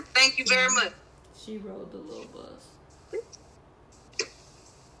for them. Thank you very much. She rode the little bus.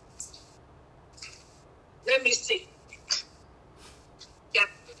 Let me see. Got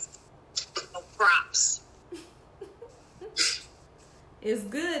no props. It's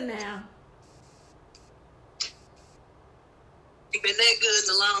good now. You've been that good in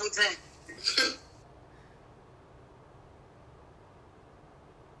a long time.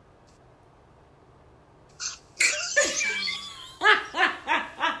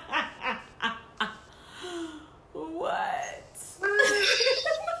 What?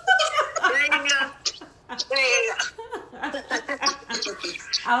 There you go.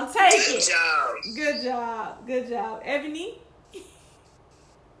 I'll take it. Good job. Good job. Good job. Ebony?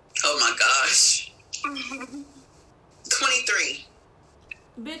 Oh my gosh. 23.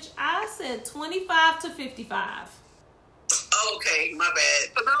 Bitch, I said 25 to 55. Oh, okay, my bad.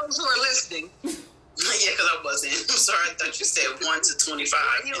 For those who are listening. Yeah, because I wasn't. I'm sorry, I thought you said 1 to 25.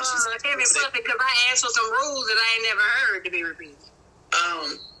 You heavy fluffy because I asked for some rules that I ain't never heard to be repeated.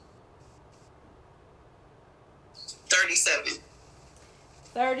 37.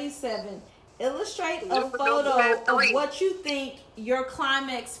 37. Illustrate a photo of what you think your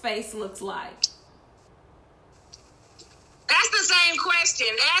climax face looks like. That's the same question.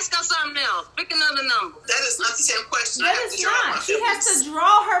 Ask her something else. Pick another number. That is not the same question. That is not. She has to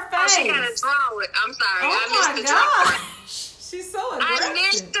draw her face. Oh, she got to draw it. I'm sorry. Oh I missed the my draw part. God. She's so I aggressive.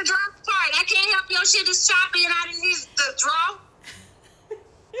 missed the draw part. I can't help your shit is choppy and I didn't use the draw.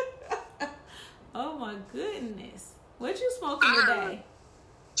 Oh my goodness. What you smoking today?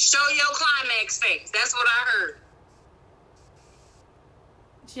 Show your climax face. That's what I heard.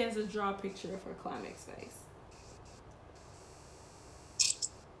 She has to draw a picture of her climax face.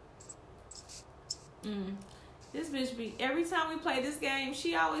 This bitch be, every time we play this game,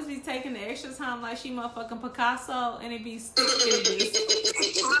 she always be taking the extra time like she motherfucking Picasso, and it be stick figures.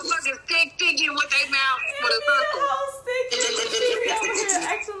 Motherfucking stick figure with their mouth with a circle. She be over here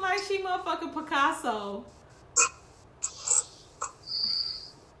acting like she motherfucking Picasso.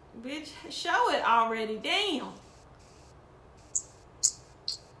 Bitch, show it already. Damn.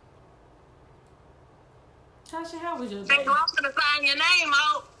 Tasha, how was your day? They want to sign your name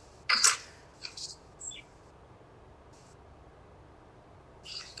out.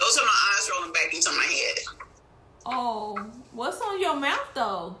 Those are my eyes rolling back into my head. Oh, what's on your mouth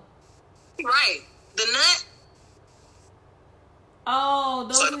though? Right. The nut. Oh,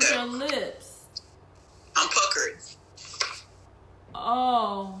 those It's are okay. your lips. I'm puckered.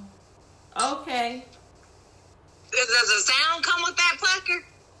 Oh, okay. Does a sound come with that pucker?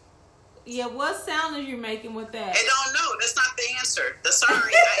 Yeah, what sound are you making with that? I don't know. That's not the answer.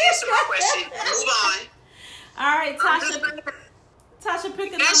 Sorry, I answered my question. Move on. All right, I'm Tasha. just saying, Tasha, pick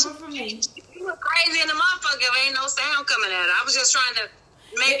a that's- number for me. You look crazy in the motherfucker if ain't no sound coming at her. I was just trying to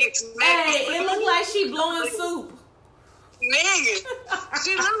make it. Hey, it looked like she blowing soup. Nigga,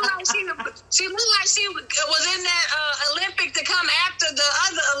 she looked like she was in that Olympic to come after the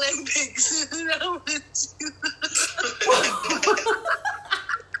other Olympics.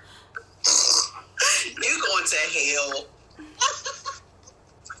 You going to hell.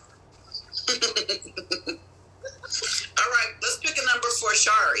 All right, let's pick a number for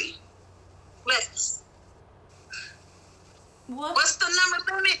Shari. Let's. What? What's the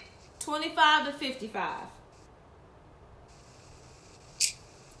number limit? 25 to 55.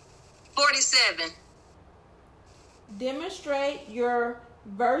 47. Demonstrate your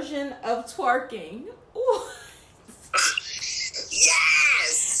version of twerking. Ooh.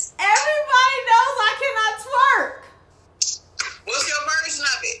 Yes! Everybody knows I cannot twerk. What's your version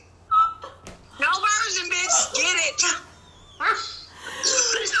of it? No version, bitch. Get it.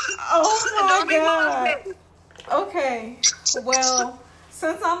 Oh my Don't be God. bullshit. Okay. Well,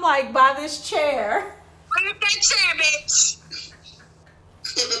 since I'm like by this chair. Bring up that chair, bitch.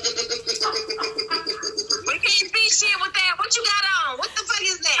 We can't see shit with that. What you got on? What the fuck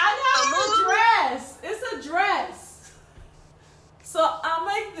is that? I got A a moo-moo? dress. It's a dress. So I'll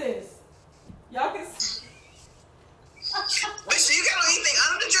make this. Y'all can see. Bitch, you got anything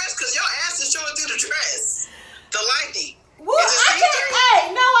under the dress? Because your ass is showing through the dress. The lighting. What? Is it I can't. see-through?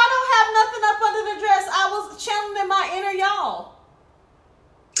 Hey, no, I don't have nothing up under the dress. I was channeling my inner y'all.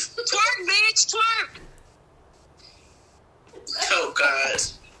 Twerk, bitch. Twerk. Oh, God.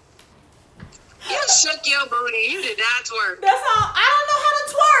 You shook your booty. You did not twerk. That's all. I don't know how to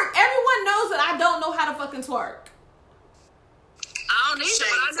twerk. Everyone knows that I don't know how to fucking twerk. I don't either,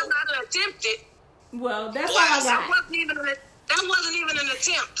 but I know how to attempt it. Well, that's all I That got. wasn't even an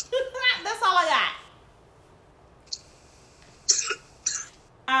attempt. That's all I got.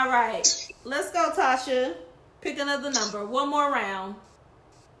 All right. Let's go, Tasha. Pick another number. One more round.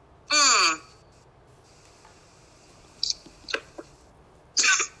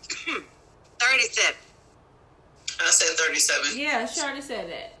 37. I said 37. Yeah, she already said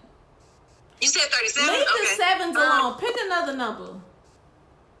that. You said 37? Leave the Okay. sevens alone. Pick another number.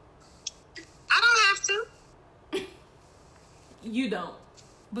 I don't have to. You don't.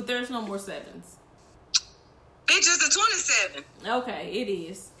 But there's no more sevens. Bitch, it's a 27. Okay, it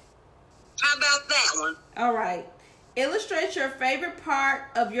is. How about that one? All right. Illustrate your favorite part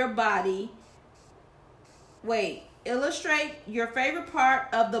of your body. Wait. Illustrate your favorite part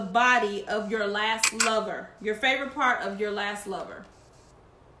of the body of your last lover. Your favorite part of your last lover.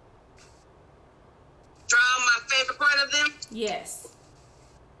 Draw my favorite part of them? Yes.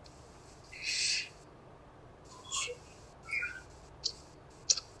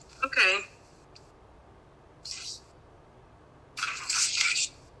 Okay.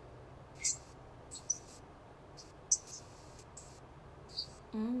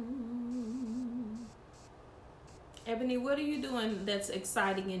 Ebony, what are you doing that's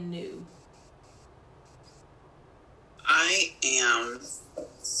exciting and new? I am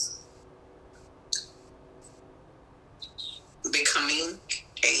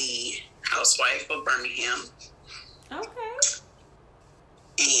a housewife of Birmingham. Okay.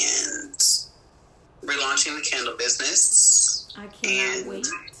 And relaunching the candle business. I cannot wait.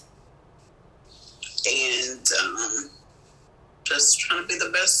 And just trying to be the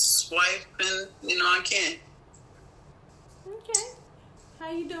best wife and I can. Okay. How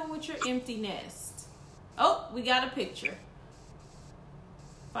you doing with your empty nest? Oh, we got a picture.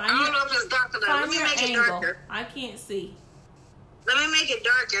 I don't know if it's dark enough. Let me make it darker. I can't see. Let me make it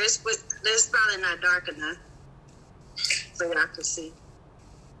darker. It's probably not dark enough. So I can see.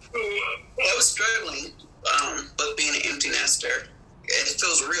 I was struggling with being an empty nester. It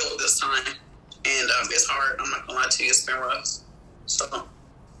feels real this time. And it's hard. I'm not going to lie to you. It's been rough. So.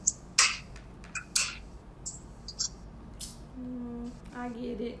 I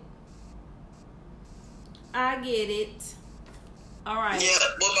get it. All right. Yeah,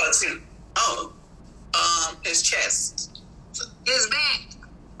 what about you? Oh, his chest. His back.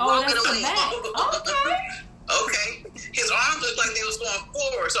 Oh, that's the back. Okay. Okay. His arms looked like they was going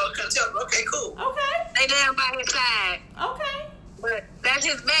forward, so I couldn't tell. Okay, cool. Okay. They down by his side. Okay. But that's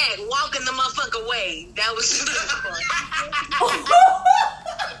his back, walking the motherfucker away. That was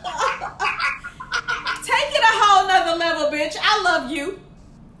Take it a whole nother level, bitch. I love you.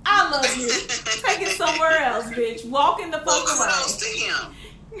 Take it somewhere else, bitch. Walking the fuck away. Kudos to him.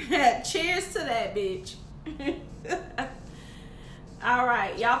 Cheers to that, bitch. All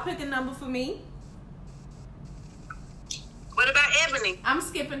right, y'all pick a number for me. What about Ebony? I'm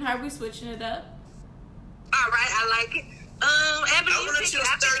skipping her. We switching it up. All right, I like it. Ebony, I'm gonna choose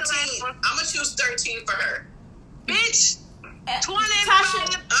 13. I'm gonna choose 13 for her. Bitch. 20.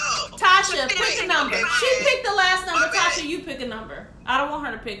 Tasha, pick a number. Okay, She picked the last number. My bad. Tasha, you pick a number. I don't want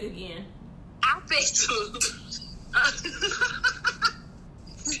her to pick again. I picked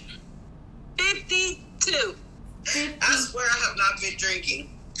 52. 50. I swear I have not been drinking.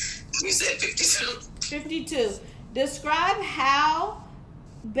 You said 52. 52. Describe how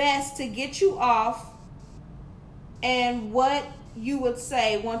best to get you off and what you would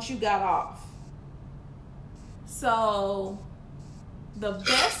say once you got off. So, the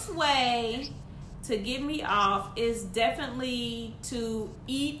best way to get me off is definitely to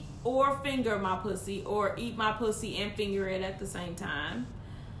eat or finger my pussy, or eat my pussy and finger it at the same time.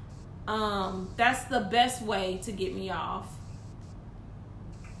 That's the best way to get me off.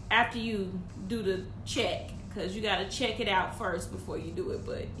 After you do the check, because you got to check it out first before you do it.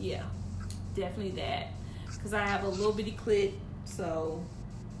 But yeah, definitely that. Because I have a little bitty clit, so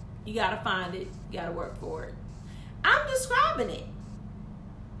you got to find it. You got to work for it. I'm describing it.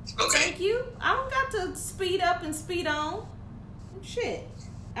 Okay. Thank you. I don't got to speed up and speed on. Shit.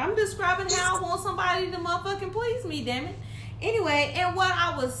 I'm describing how I want somebody to motherfucking please me, damn it. Anyway, and what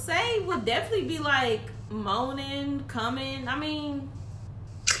I would say would definitely be like moaning, coming. I mean,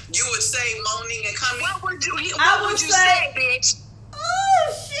 You would say moaning and coming. What would you say, say, bitch?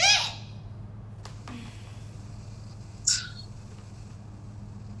 Oh, shit.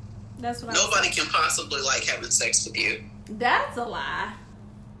 That's what Nobody can possibly like having sex with you. That's a lie.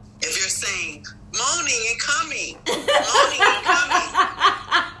 If you're saying moaning and coming, moaning and coming,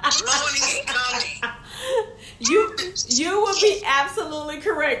 moaning and coming. You would be absolutely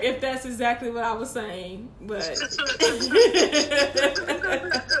correct if that's exactly what I was saying, but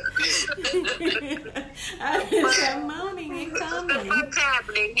I just said moaning and coming. What's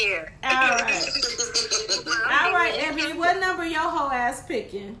happening here? All right, Ebony, what number your whole ass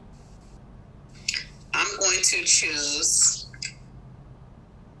picking? I'm going to choose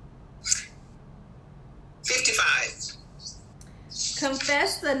 55.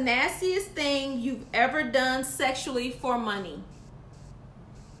 Confess the nastiest thing you've ever done sexually for money.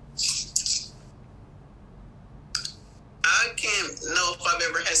 I can't know if I've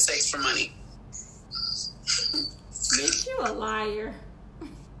ever had sex for money. Bitch, you a liar.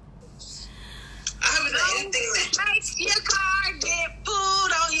 I haven't done anything that... Make your car get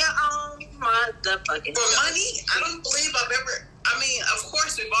food on your own motherfucking For money, I don't believe I've ever... I mean, of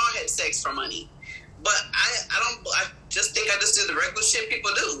course we've all had sex for money. But I just think I just did the regular shit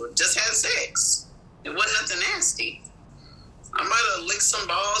people do. Just had sex. It wasn't nothing nasty. I might have licked some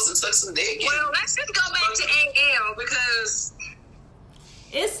balls and sucked some dick. Well, let's just go back to AL because...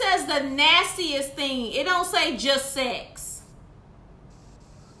 It says the nastiest thing. It don't say just sex.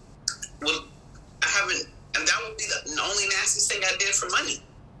 Well, I haven't... And that would be the only nastiest thing I did for money.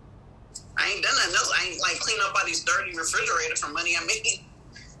 I ain't done nothing else. I ain't like clean up all these dirty refrigerators for money. I mean,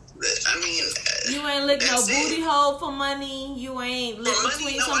 you ain't lick no booty hole for money. You ain't lick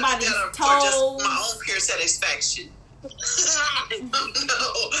between somebody's toes. For just my own pure satisfaction. No, I didn't do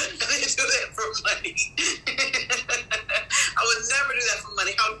that for money. I I would never do that for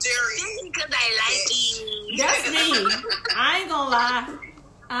money. How dare you? Because I like you. That's me. I ain't gonna lie.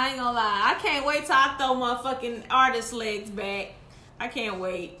 I can't wait till I throw motherfucking artist legs back. I can't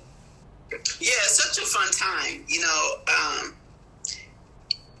wait. Yeah, it's such a fun time, you know.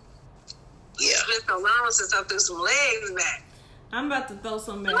 Yeah. It's been so long since I threw some legs back. I'm about to throw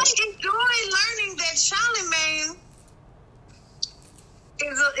some back. I enjoy learning that Charlamagne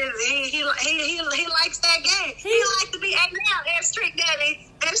he likes that game. He likes to be ate out as Trick Daddy.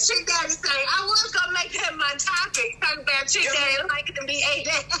 As Trick Daddy say, I was gonna make that my topic. Talk about Trick Daddy liking to be ate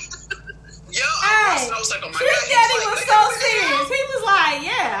out. Yo, Hey, I was like, oh my Trick God. Daddy He's was like, so serious. He was like,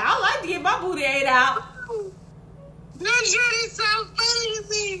 yeah, I like to get my booty ate out. That shit is so funny to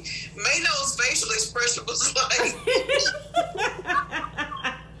me. Mano's facial expression was like,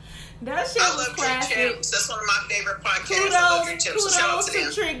 That shit I was love Drink classic. Champs. That's one of my favorite podcasts. I love Drink Champs. So shout out Kudos to to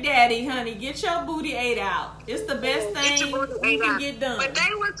them. Trick Daddy, honey. Get your booty ate out. It's the best Get thing your booty you ate can out. get done. But they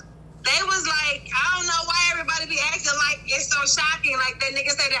was like, I don't know why everybody be acting like it's so shocking. Like that nigga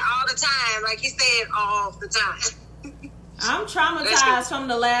say that all the time. Like he said all the time. I'm traumatized from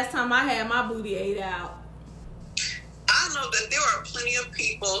the last time I had my booty ate out. I know that there are plenty of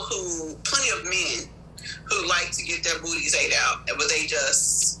men who like to get their booties ate out, but they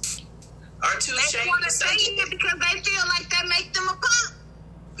just are too They ashamed want to to say say it. it because they feel like that make them a punk.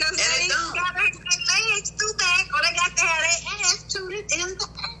 Because And they it don't. got their legs too back or they got to have their ass tooted in the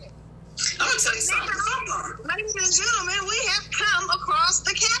ass. I'm gonna tell you something. Hold on. Ladies and gentlemen, we have come across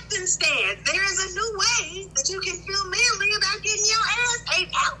the captain stand. There is a new way that you can feel manly without getting your ass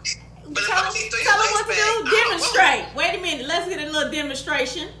ate out. But if Tell I them get through your what to legs do. back, Demonstrate. Wait a minute. Let's get a little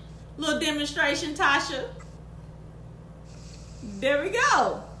demonstration. Tasha. There we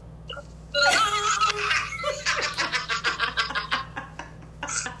go.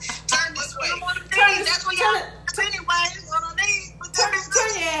 Turn this way. That's what y'all anyways on the knees. Turn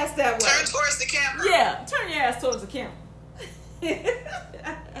your ass that way. Turn towards the camera. Yeah, turn your ass towards the camera.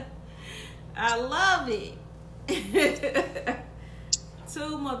 I love it.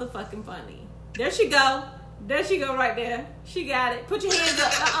 Too motherfucking funny. There she go. There she go right there. She got it. Put your hands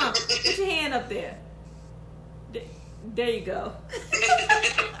up. Put your hand up there. There you go.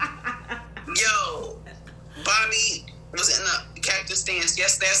 Yo, Bobby was in the cactus stance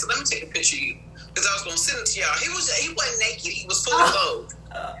yesterday. So let me take a picture of you. Because I was going to send it to y'all. He wasn't naked. He was fully clothed.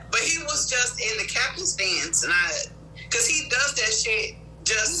 But he was just in the captain stance. And because he does that shit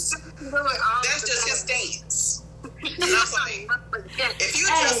that's just his stance. And I was like, if you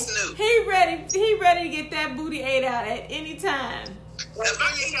just knew. He ready to get that booty ate out at any time. If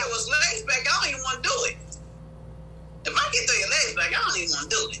I get those legs back, I don't even want to do it. If I get through your legs back, I don't even want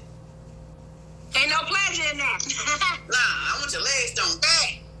to do it. Ain't no pleasure in that. Nah, I want your legs thrown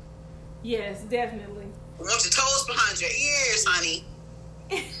back. Yes, definitely. I want your toes behind your ears, honey.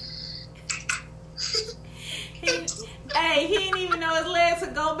 He didn't even know his legs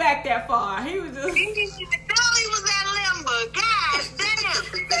could go back that far. He was just... He didn't even know he was that limber. God damn.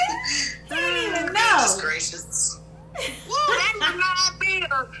 He didn't even know. Goodness gracious. Woo, that reminds me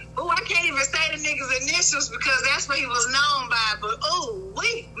of, I can't even say the nigga's initials because that's what he was known by, but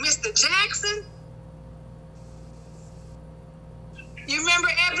wait, Mr. Jackson? You remember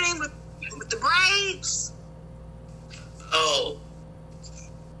Ebony with the braids? Oh.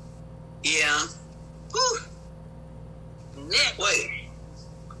 Yeah. Woo. Wait.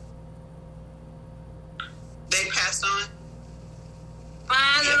 They passed on?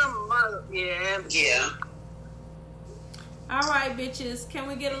 Fine little mother. Yeah. Yeah. All right, bitches. Can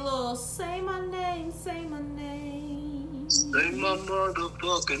we get a little say my name, say my name. Say my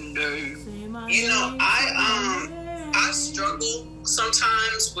motherfucking name. Say my You know, name, I struggle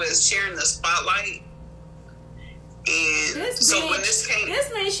sometimes with sharing the spotlight. And This so bitch, when this came,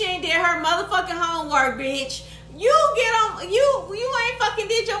 this means she ain't did her motherfucking homework, bitch. You get on, you ain't fucking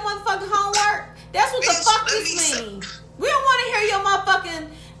did your motherfucking homework. That's what the Bitch, fuck let this me say- means. We don't want to hear your motherfucking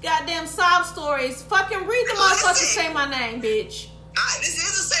goddamn sob stories. Fucking read the motherfucking Listen. say my name, bitch. this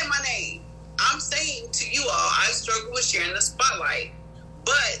isn't saying my name. I'm saying to you all, I struggle with sharing the spotlight.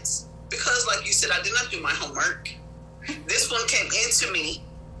 But because, like you said, I did not do my homework, this one came into me,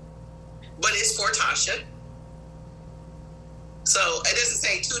 but it's for Tasha. So it doesn't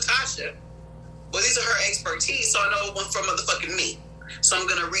say to Tasha. Well, these are her expertise, so I know it went from motherfucking me. So I'm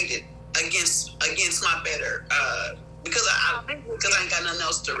gonna read it against my better, because I ain't got nothing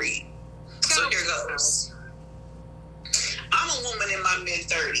else to read. So here goes. I'm a woman in my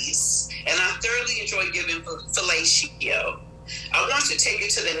mid-30s, and I thoroughly enjoy giving fellatio. I want to take it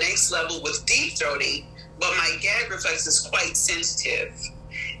to the next level with deep throating, but my gag reflex is quite sensitive.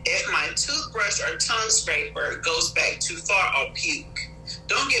 If my toothbrush or tongue scraper goes back too far, I'll puke.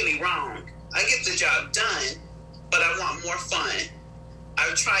 Don't get me wrong. I get the job done, but I want more fun.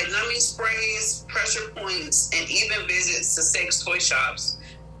 I've tried numbing sprays, pressure points, and even visits to sex toy shops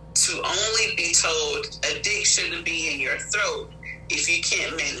to only be told a dick shouldn't be in your throat if you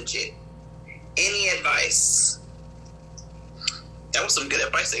can't manage it. Any advice? That was some good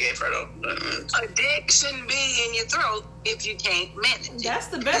advice they gave her, though. A dick shouldn't be in your throat if you can't manage it. That's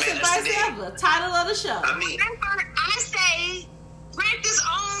the best advice ever. Title of the show. I mean, I say practice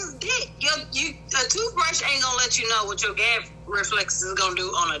on dick. A toothbrush ain't gonna let you know what your gag reflexes is gonna do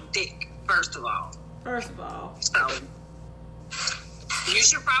on a dick, first of all. So you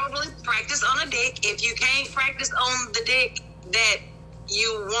should probably practice on a dick. If you can't practice on the dick that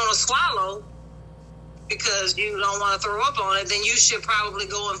you want to swallow because you don't want to throw up on it, then you should probably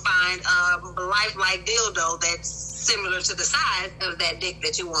go and find a lifelike dildo that's similar to the size of that dick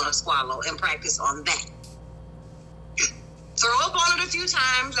that you want to swallow and practice on that. Throw up on it a few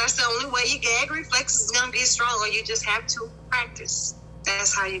times. That's the only way your gag reflex is going to get stronger. You just have to practice.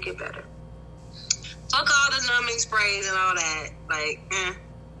 That's how you get better. Fuck all the numbing sprays and all that. Like, them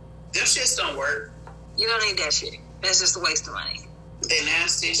shits don't work. You don't need that shit. That's just a waste of money. They're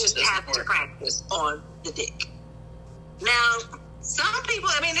nasty. You just have to practice on the dick. Now, some people,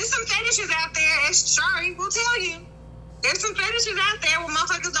 there's some fetishes out there, as Shari will tell you. There's some fetishes out there where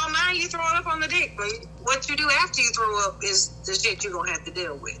motherfuckers don't mind you throwing up on the dick. But what you do after you throw up is the shit you're going to have to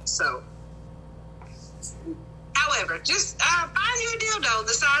deal with. So, however, just find you a dildo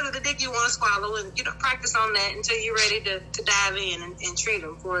the size of the dick you want to swallow and, practice on that until you're ready to dive in and treat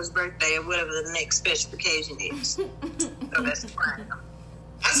him for his birthday or whatever the next special occasion is. So that's fine.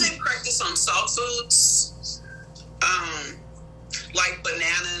 I say practice on soft foods, like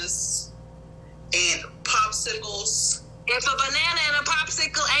bananas and popsicles. If a banana and a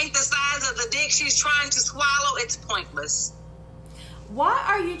popsicle ain't the size of the dick she's trying to swallow, it's pointless. Why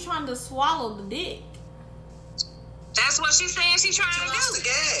are you trying to swallow the dick? That's what she's saying she's trying to do.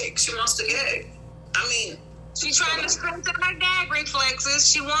 She wants to gag. She's trying to strengthen her gag reflexes.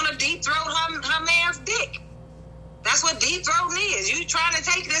 She want to deep throat her man's dick. That's what deep throating is. You trying to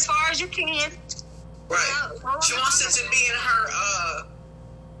take it as far as you can. Right. She wants it to be in her,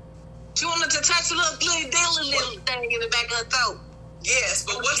 She wanted to touch a little thing in the back of her throat. Yes,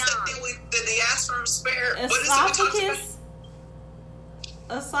 but what's that thing the diaphragm spare? Esophagus?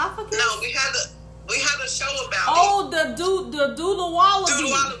 Esophagus? No, we had a show about it. The doodle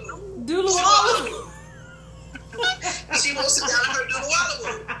wallaby. Doodle wallaby. She wants to down her doodle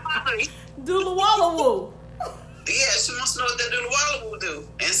wallaby. Doodle wallaby. Yeah, she wants to know what that doodle wallaby will do.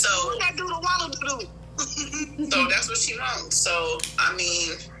 And so what that doodle wallaby do? So that's what she wants. So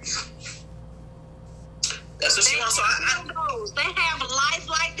that's what she wants. So they have life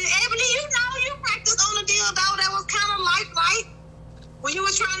like this. Ebony, you practiced on a dildo that was kind of lifelike when you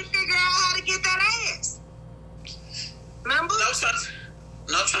were trying to figure out how to get that ass. Remember?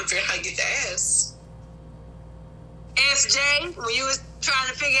 No, trying to figure out how to get the ass. SJ, when you was trying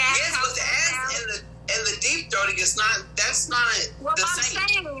to figure out how to get the ass and the deep throating is not. That's not the same.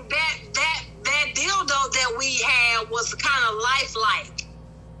 I'm saying that dildo that we had was kind of lifelike.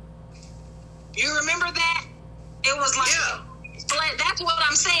 You remember that? It was like, that's what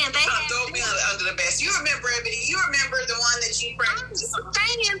I'm saying. They don't be under the best. You remember, Ebony? You remember the one that you practiced? I'm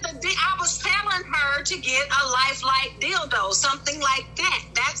saying I was telling her to get a lifelike dildo, something like that.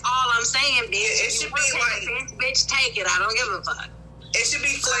 That's all I'm saying, bitch. It should be like, bitch, take it. I don't give a fuck. It should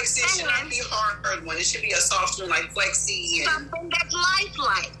be flexy. It should not be hard one. It should be a soft one like flexy. Something that's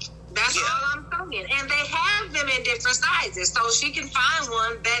lifelike. That's all I'm saying. And they have them in different sizes, so she can find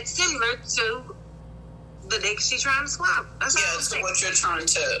one that's similar to the dick she's trying to swallow. That's so what you're trying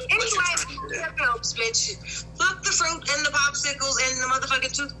to. Anyway, that helps, bitch. Fuck the fruit and the popsicles and the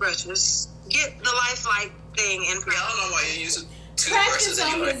motherfucking toothbrushes. Get the lifelike thing and practice. I don't know why you're using toothbrushes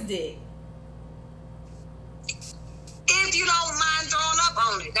anyway. On his dick. If you don't mind throwing up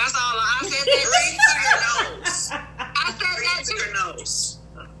on it, that's all I said. That. Breathe through your nose. I said that too. Breathe through your nose.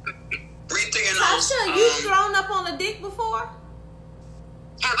 Breathe through your nose. Tasha, you thrown up on a dick before?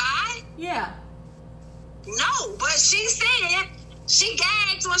 Have I? Yeah. No, but she said she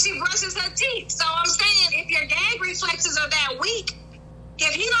gags when she brushes her teeth. So I'm saying if your gag reflexes are that weak,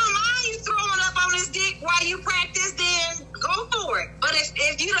 if he don't mind you throwing up on his dick while you practice, then go for it. But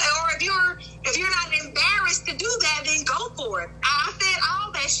if you're not embarrassed to do that, then go for it. I said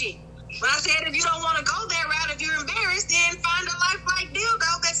all that shit. But I said if you don't want to go that route, if you're embarrassed, then find a lifelike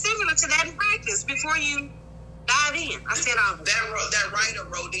dildo that's similar to that in practice before you dive in. I said all that writer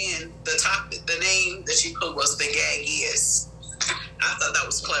wrote in the name that she put was the gag is. I thought that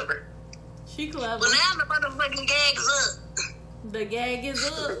was clever. She clever. Well, now the motherfucking gag is up. The gag is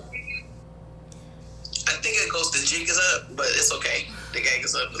up. I think it goes, the jig is up, but it's okay. The gag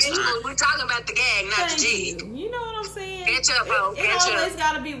is up. It's fine. We're talking about the gag, not the jig. You know what I'm saying? Catch up, bro. It always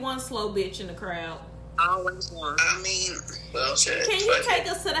got to be one slow bitch in the crowd. Always one. I mean, well, shit. Can you take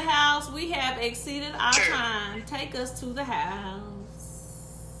us to the house? We have exceeded our Sure. time. Take us to the house.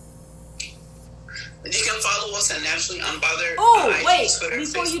 You can follow us at Nationally Unbothered. Oh, on IG, wait. Twitter,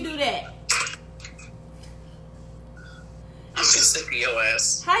 Before Facebook. you do that, I'm getting sick of your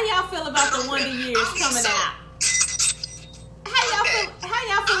ass. how y'all feel about the Wonder Years coming out? How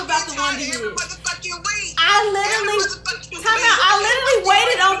y'all feel about the Wonder Years? I literally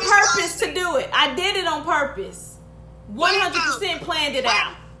waited on purpose to do it. I did it on purpose. 100% planned it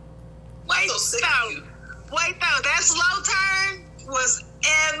out. Wait, so sick of you. that slow turn was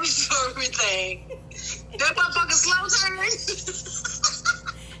everything. That motherfucking slow turn.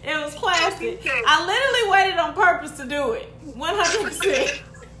 It was classic. I literally waited on purpose to do it. 100%.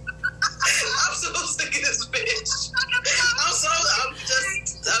 I'm so sick of this bitch.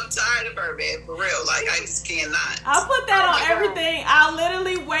 I'm tired of her, man. For real. Like, I just cannot. I'll put that on everything. I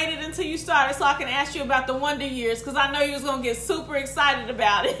literally waited until you started so I can ask you about the Wonder Years because I know you was going to get super excited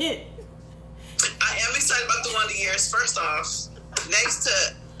about it. I am excited about the Wonder Years. First off, next to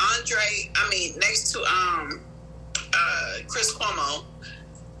Chris Cuomo,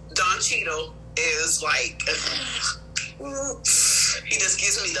 Don Cheadle is like, he just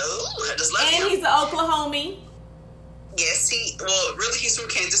gives me the, I just love him. And he's an Oklahomie. Yes, he's from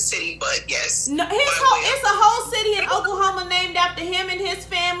Kansas City, but yes. No, it's a whole city in Oklahoma named after him and his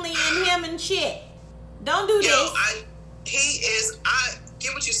family and him and shit. Don't do this. I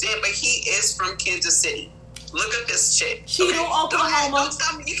get what you're saying, but he is from Kansas City. Look up his shit. Cheadle, Oklahoma. Don't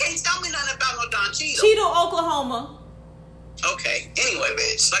tell me, you can't tell me nothing about no Don Cheadle. Cheadle, Oklahoma. Okay. Anyway,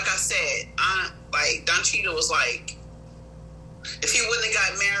 bitch. Like I said, Don Cheadle was like, if he wouldn't have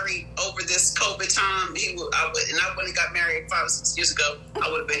got married over this COVID time, I wouldn't have got married 5 or 6 years ago. I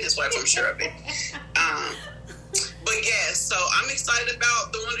would have been his wife, I'm sure of it. But yeah, so I'm excited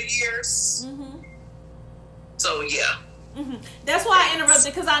about the Wonder Years. Mm-hmm. So yeah. Mm-hmm. That's why I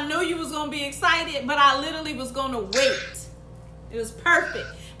interrupted because I knew you was gonna be excited, but I literally was gonna wait. It was perfect.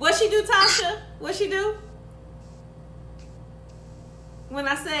 What she do, Tasha? What she do? When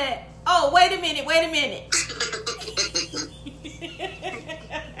I said, "Oh, wait a minute."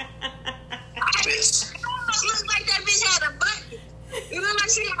 Bitch. It looked like that bitch had a button. It looked like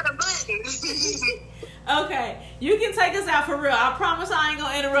she had a button. Okay, you can take us out for real. I promise I ain't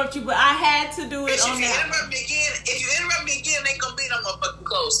gonna interrupt you, but I had to do it Bitch, on if you that. interrupt me again, they gonna be no motherfucking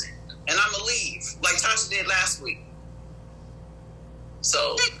closing. And I'm gonna leave, like Tasha did last week.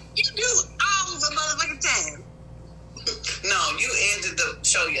 So You do all the motherfucking time. no, you ended the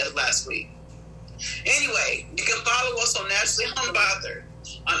show last week. Anyway, you can follow us on Nationally Unbothered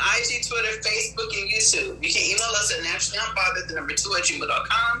on IG, Twitter, Facebook, and YouTube. You can email us at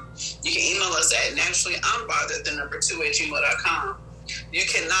nationallyunbothered2@gmail.com. You can email us at nationallyunbothered2@gmail.com. You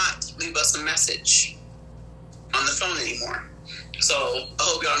cannot leave us a message on the phone anymore. So I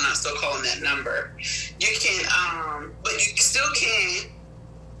hope y'all are not still calling that number. You can, but you still can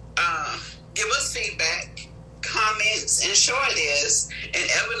give us feedback, comments, and show ideas. And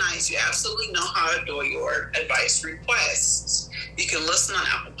Ebonites, you absolutely know how to do your advice requests. You can listen on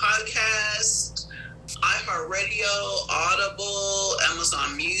Apple Podcasts, iHeartRadio, Audible,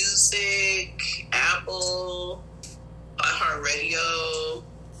 Amazon Music, Apple, iHeartRadio.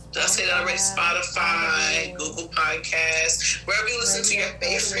 Did I say that already? Spotify, Google Podcasts, wherever you listen to your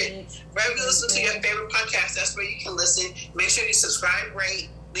favorite podcast, that's where you can listen. Make sure you subscribe, rate,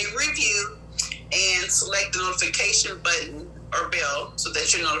 leave a review, and select the notification button or bell so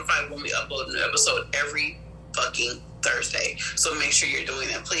that you're notified when we upload a new episode every fucking Thursday. So make sure you're doing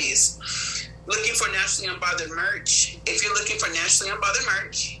that, please. Looking for Nationally Unbothered merch. If you're looking for Nationally Unbothered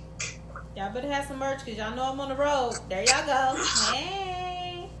merch, Y'all better have some merch because y'all know I'm on the road. There y'all go.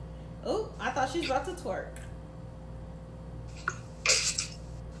 Hey. Oh, I thought she was about to twerk.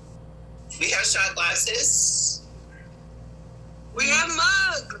 we have shot glasses. We have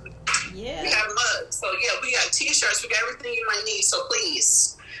mugs. Yeah. We have mugs. So yeah, we got t-shirts. We got everything you might need. So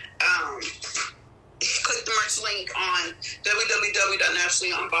please, click the merch link on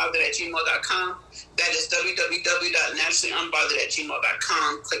www.nationallyunbothered@gmail.com. That is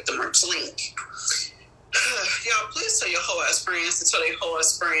www.nationallyunbothered@gmail.com. Click the merch link. Y'all, please tell your whole ass friends to tell their whole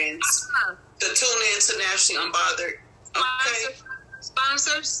ass friends to tune in to Nationally Unbothered. Okay.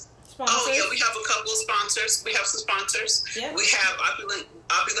 Sponsors. Oh yeah, we have a couple of sponsors. We have some sponsors. Yeah. We have Opulent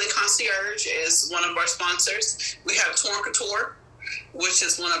Concierge is one of our sponsors. We have Torn Couture. which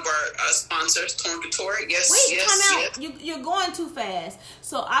is one of our sponsors, Torn Couture. Yes, Wait, yes, come yes. out. You're going too fast.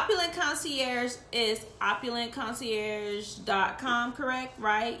 So Opulent Concierge is opulentconcierge.com, correct?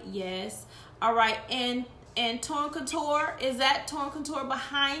 Right? Yes. All right. And Torn Couture, is that Torn Couture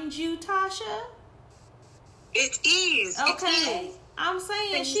behind you, Tasha? It is. Okay. It is. I'm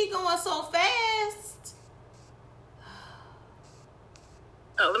saying she going so fast.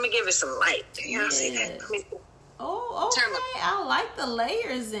 Oh, let me give it some light. You see that? Yes. Let me- Oh, Turn okay. I like the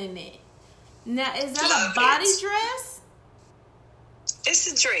layers in it. Now, is that Love a body it. dress? It's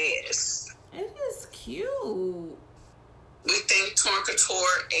a dress. It is cute. We thank Torn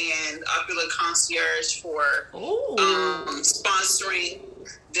Couture and Opulent Concierge for Oh. sponsoring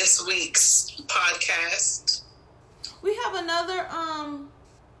this week's podcast. We have another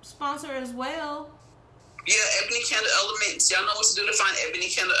sponsor as well. Yeah, Ebony Candle Elements. Y'all know what to do to find Ebony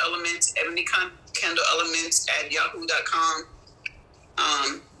Candle Elements. Candle Elements at yahoo.com.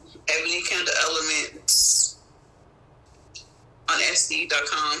 Ebony Candle Elements on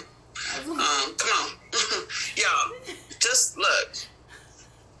SD.com. Come on. Y'all, just look.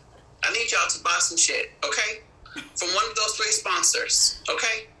 I need y'all to buy some shit, okay? From one of those 3 sponsors,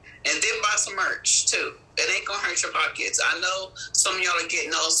 okay? And then buy some merch, too. It ain't gonna hurt your pockets. I know some of y'all are getting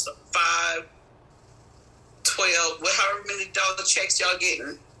those 5, 12, however many dollar checks y'all getting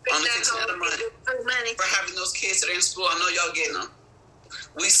on the 15th of the month Money. for having those kids that are in school. I know y'all getting them.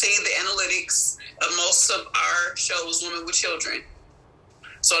 We see the analytics of most of our shows, Women with Children.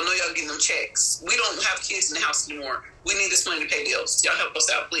 So I know y'all getting them checks. We don't have kids in the house anymore. We need this money to pay bills. Y'all help us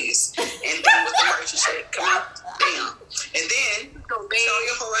out, please. And then with the merch and shit. Come on. Damn. And then tell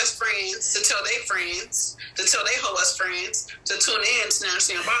your whole ass friends to tell their friends to tell their whole ass friends to tune in to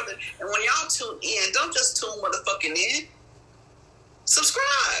Understand Bothered. And when y'all tune in, don't just tune motherfucking in.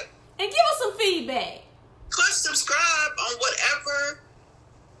 Subscribe. And give us some feedback. Push subscribe on whatever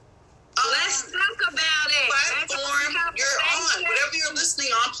Let's talk about it. platform you're on. Whatever you're listening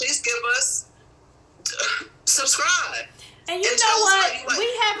on, please give us subscribe. And you And know tell us what? how you like.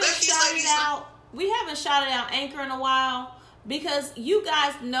 We haven't Let these shouted ladies know. out. We haven't shouted out Anchor in a while because you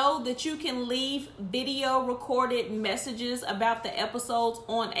guys know that you can leave video recorded messages about the episodes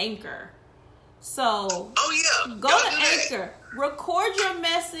on Anchor. So Oh yeah, go y'all to do that. Anchor. Record your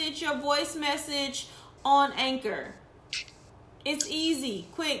message, your voice message on Anchor. It's easy.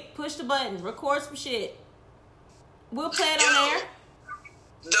 Quick, push the button. Record some shit. We'll play it on Yo. air.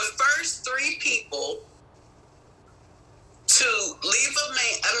 The first 3 people to leave a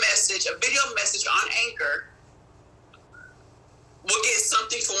message, a video message on Anchor, will get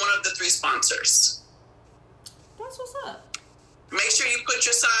something from one of the 3 sponsors. That's what's up. Make sure you put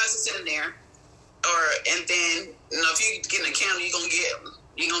your sizes in there, and then if you get a candle, you're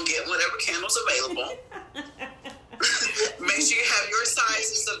gonna get whatever candle's available. Make sure you have your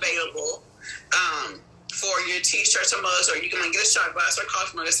sizes available for your t-shirts or mugs, or you can get a shot glass or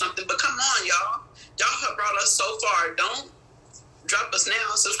coffee mug or something. But come on, y'all have brought us so far. Don't drop us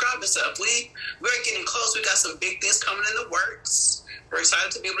now. Subscribe us up. We're getting close. We got some big things coming in the works. We're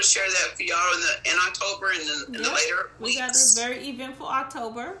excited to be able to share that for y'all in October and in the later We got weeks. this very eventful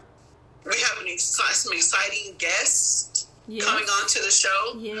October. We have some exciting guests Yes. coming on to the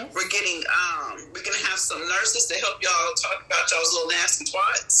show. Yes. We're getting we're gonna have some nurses to help y'all talk about y'all's little nasty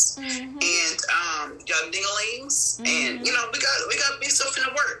twats and y'all dinglings, and we got big stuff in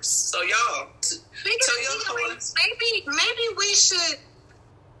the works. So y'all tell your whole Maybe we should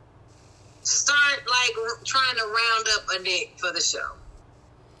start trying to round up a dick for the show.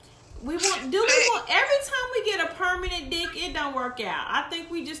 We want every time we get a permanent dick, it don't work out. I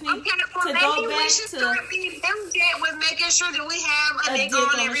think we just need Okay, to well, go maybe we back should to start being diligent with making sure that we have a a dick dick on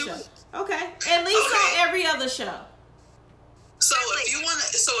on the every show. week. Okay, at least Okay. on every other show. So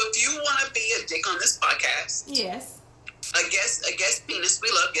if you wanna be a dick on this podcast, Yes, a guest penis, we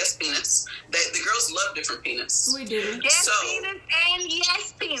love guest penis. The girls love different penis. we do. Yes, So- penis and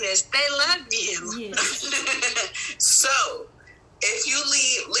yes, penis. They love you. Yes. So if you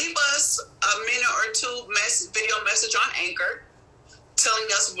leave us a minute or 2 video message on Anchor telling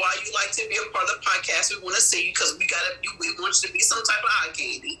us why you like to be a part of the podcast. We want to see you because we want you to be some type of eye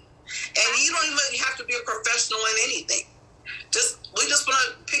candy. And you don't even have to be a professional in anything. We just want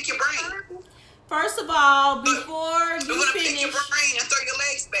to pick your brain. First of all, before We you want to pick your finish, brain and throw your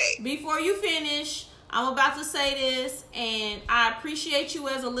legs back. before you finish, I'm about to say this, and I appreciate you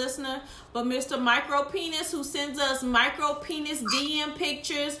as a listener, but Mr. Micro Penis, who sends us micro penis DM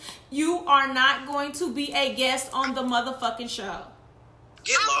pictures, you are not going to be a guest on the motherfucking show.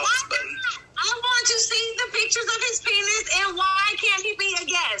 Get lost, buddy. I want to see the pictures of his penis, and why can't he be a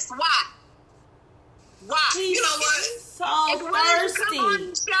guest? Why? Why? He's You know what? so If we're to thirsty. come on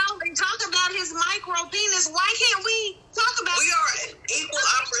the show and talk about his micro penis, why can't we talk about We are an equal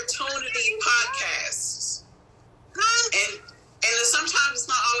opportunity podcast. Huh? And sometimes it's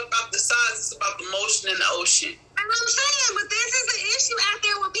not all about the size, it's about the motion in the ocean. And I'm saying, but this is the issue out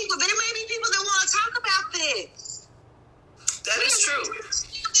there with people. There may be people that want to talk about this. That is true.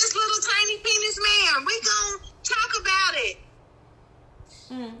 This little tiny penis man, we gonna talk about it.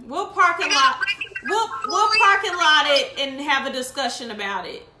 We'll parking lot. We'll parking lot it and have a discussion about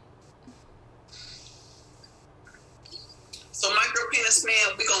it. So, micro penis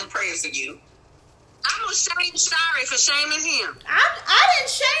man, we gonna pray for you. I'm gonna shame Shari for shaming him. I didn't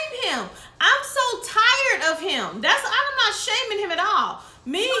shame him. I'm so tired of him. I'm not shaming him at all.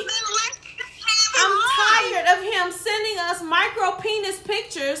 Me, Well, then let's have I'm him on. tired of him sending us micro penis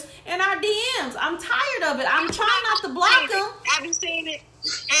pictures in our DMs. I'm tired of it. I'm trying not to block him. Have you seen it?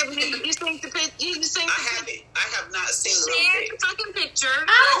 Have you seen the picture? I haven't. I have not seen Share it. the fucking picture.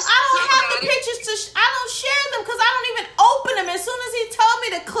 I don't have the pictures I don't share them because I don't even open them. As soon as he told me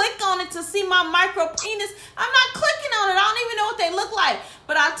to click on it to see my micro penis, I'm not clicking on it. I don't even know what they look like.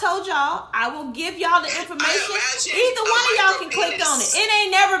 But I told y'all, I will give y'all the information. Either one of y'all can click on it. It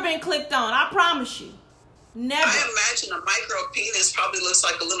ain't never been clicked on. I promise you. Never. I imagine a micro penis probably looks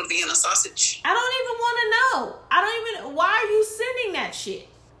like a little Vienna sausage. I don't even want to know. Why are you sending that shit?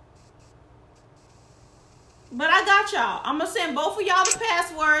 But I got y'all. I'm going to send both of y'all the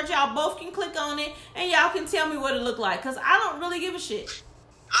passwords. Y'all both can click on it and y'all can tell me what it look like. Because I don't really give a shit.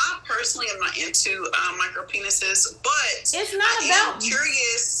 I personally am not into micro penises, but It's not I about am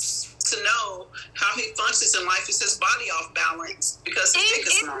curious to know how he functions in life. Is his body off balance? Because his dick is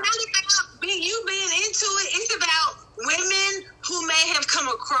It's not. not about you being into it. It's about women who may have come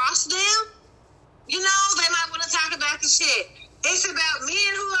across them. You know, they might want to talk about the shit. It's about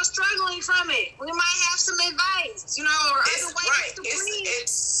men who are struggling from it. We might have some advice, you know, or other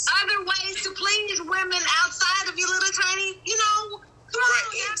ways to please women outside of your little tiny, you know. Come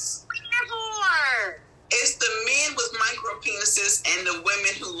on, that's what we're here for. It's the men with micro penises and the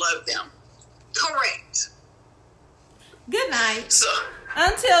women who love them. Correct. Good night. So,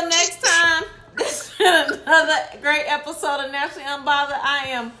 Until next time, this has been another great episode of Naturally Unbothered. I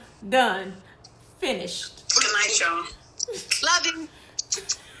am done. Finished. good night, y'all. Love you.